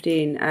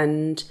 2015,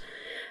 and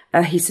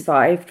he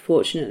survived,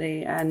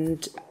 fortunately.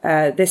 And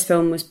this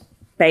film was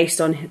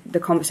based on the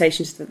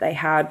conversations that they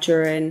had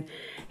during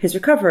his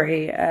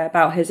recovery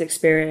about his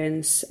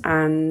experience.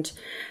 And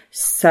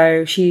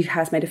so she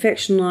has made a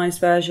fictionalized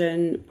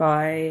version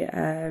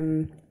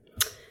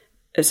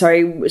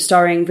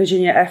starring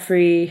Virginie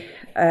Efira.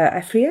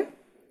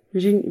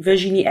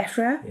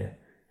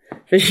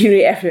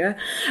 Virginie Efira,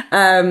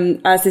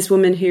 as this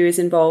woman who is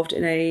involved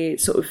in a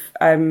sort of,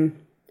 I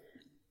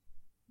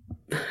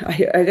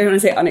don't want to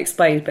say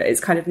unexplained, but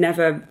it's kind of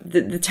never,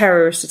 the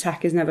terrorist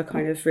attack is never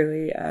kind of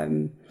really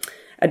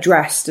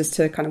addressed as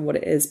to kind of what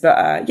it is.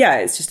 But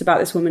it's just about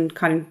this woman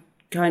kind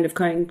of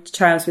coming to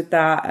terms with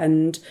that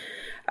and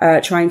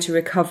trying to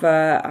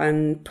recover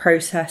and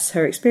process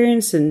her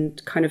experience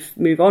and kind of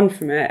move on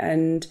from it.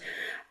 And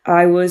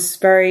I was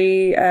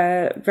very,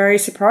 very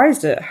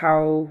surprised at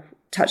how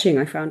touching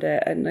I found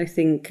it. And I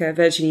think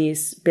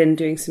Virginie's been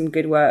doing some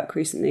good work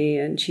recently,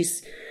 and I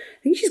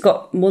think she's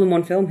got more than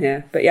one film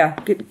here. But yeah,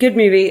 good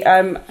movie.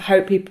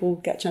 Hope people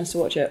get a chance to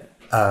watch it.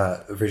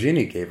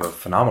 Virginie gave a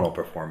phenomenal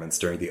performance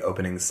during the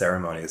opening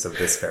ceremonies of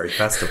this very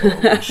festival.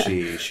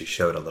 She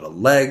showed a little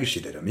leg, she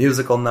did a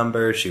musical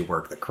number, she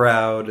worked the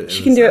crowd.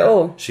 She can do it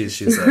all.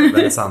 She's a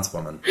Renaissance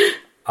woman.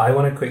 I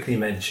want to quickly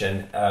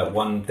mention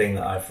one thing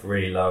that I've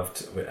really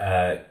loved,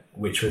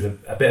 which was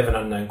a bit of an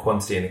unknown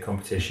quantity in the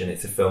competition.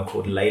 It's a film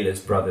called Layla's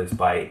Brothers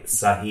by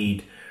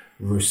Saeed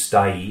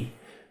Rustai,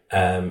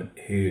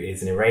 who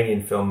is an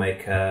Iranian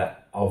filmmaker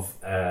of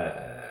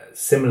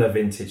similar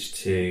vintage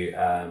to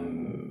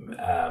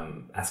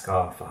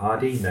Asghar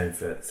Farhadi, known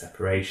for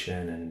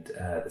Separation and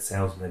The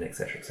Salesman,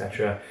 etc.,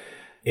 etc.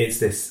 It's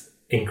this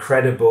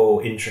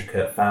incredible,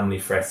 intricate family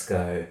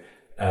fresco,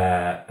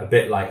 a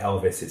bit like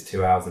Elvis. It's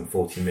 2 hours and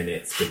 40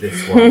 minutes, but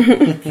this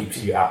one keeps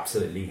you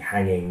absolutely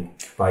hanging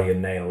by your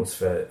nails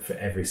for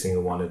every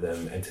single one of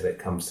them until it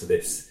comes to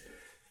this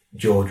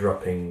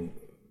jaw-droppingly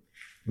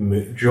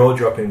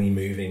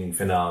moving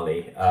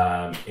finale.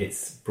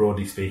 It's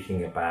broadly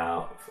speaking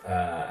about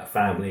a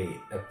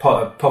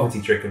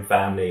poverty-stricken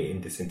family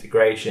in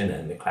disintegration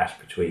and the clash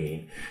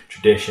between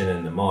tradition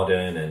and the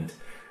modern,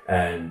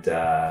 and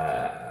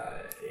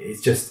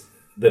it's just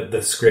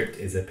the script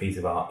is a piece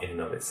of art in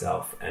and of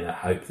itself, and I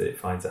hope that it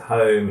finds a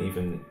home,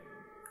 even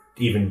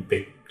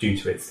due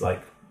to its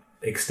like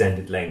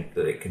extended length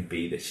that it could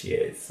be this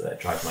year's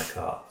Drive My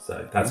Car.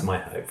 So that's my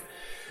hope.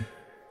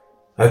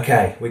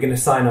 Okay, we're going to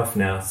sign off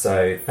now.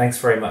 So thanks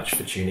very much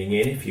for tuning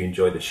in. If you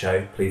enjoyed the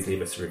show, please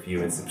leave us a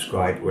review and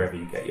subscribe wherever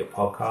you get your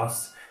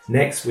podcasts.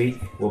 Next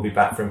week, we'll be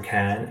back from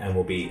Cannes and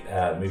we'll be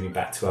moving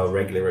back to our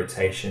regular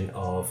rotation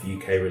of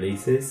UK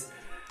releases.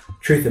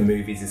 Truth and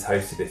Movies is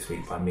hosted this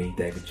week by me,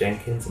 David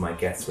Jenkins, and my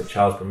guests were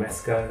Charles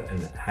Bramesco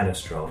and Hannah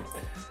Stroll.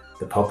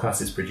 The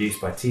podcast is produced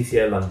by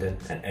TCO London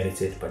and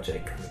edited by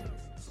Jake Cummings.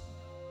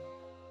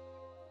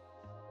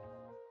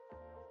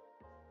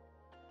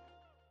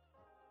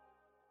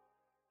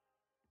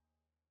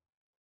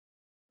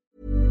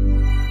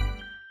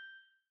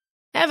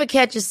 Ever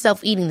catch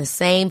yourself eating the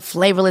same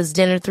flavorless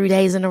dinner 3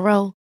 days in a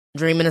row?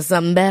 Dreaming of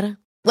something better?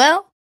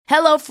 Well,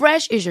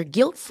 HelloFresh is your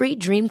guilt-free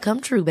dream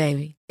come true,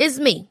 baby. It's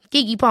me,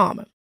 Keke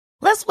Palmer.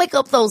 Let's wake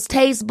up those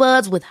taste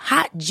buds with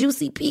hot,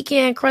 juicy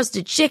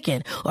pecan-crusted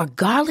chicken or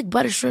garlic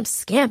butter shrimp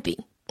scampi.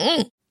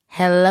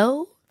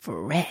 Hello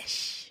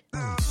Fresh.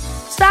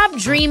 Stop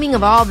dreaming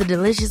of all the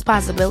delicious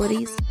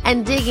possibilities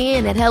and dig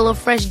in at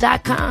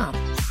HelloFresh.com.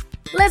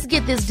 Let's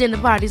get this dinner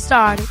party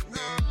started.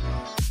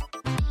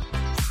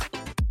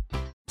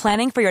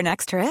 Planning for your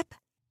next trip?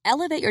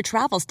 Elevate your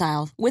travel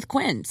style with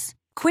Quince.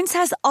 Quince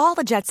has all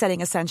the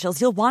jet-setting essentials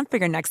you'll want for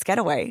your next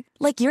getaway,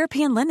 like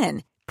European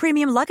linen,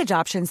 premium luggage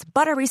options,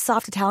 buttery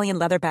soft Italian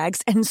leather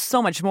bags, and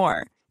so much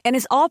more. And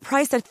is all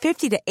priced at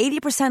 50 to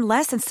 80%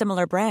 less than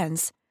similar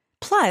brands.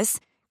 Plus,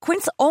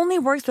 Quince only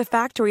works with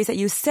factories that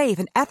use safe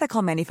and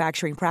ethical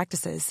manufacturing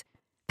practices.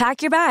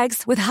 Pack your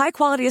bags with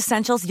high-quality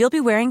essentials you'll be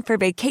wearing for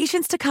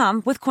vacations to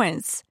come with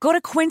Quince. Go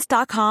to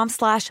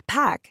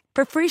quince.com/pack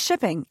for free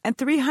shipping and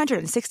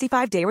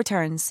 365-day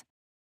returns.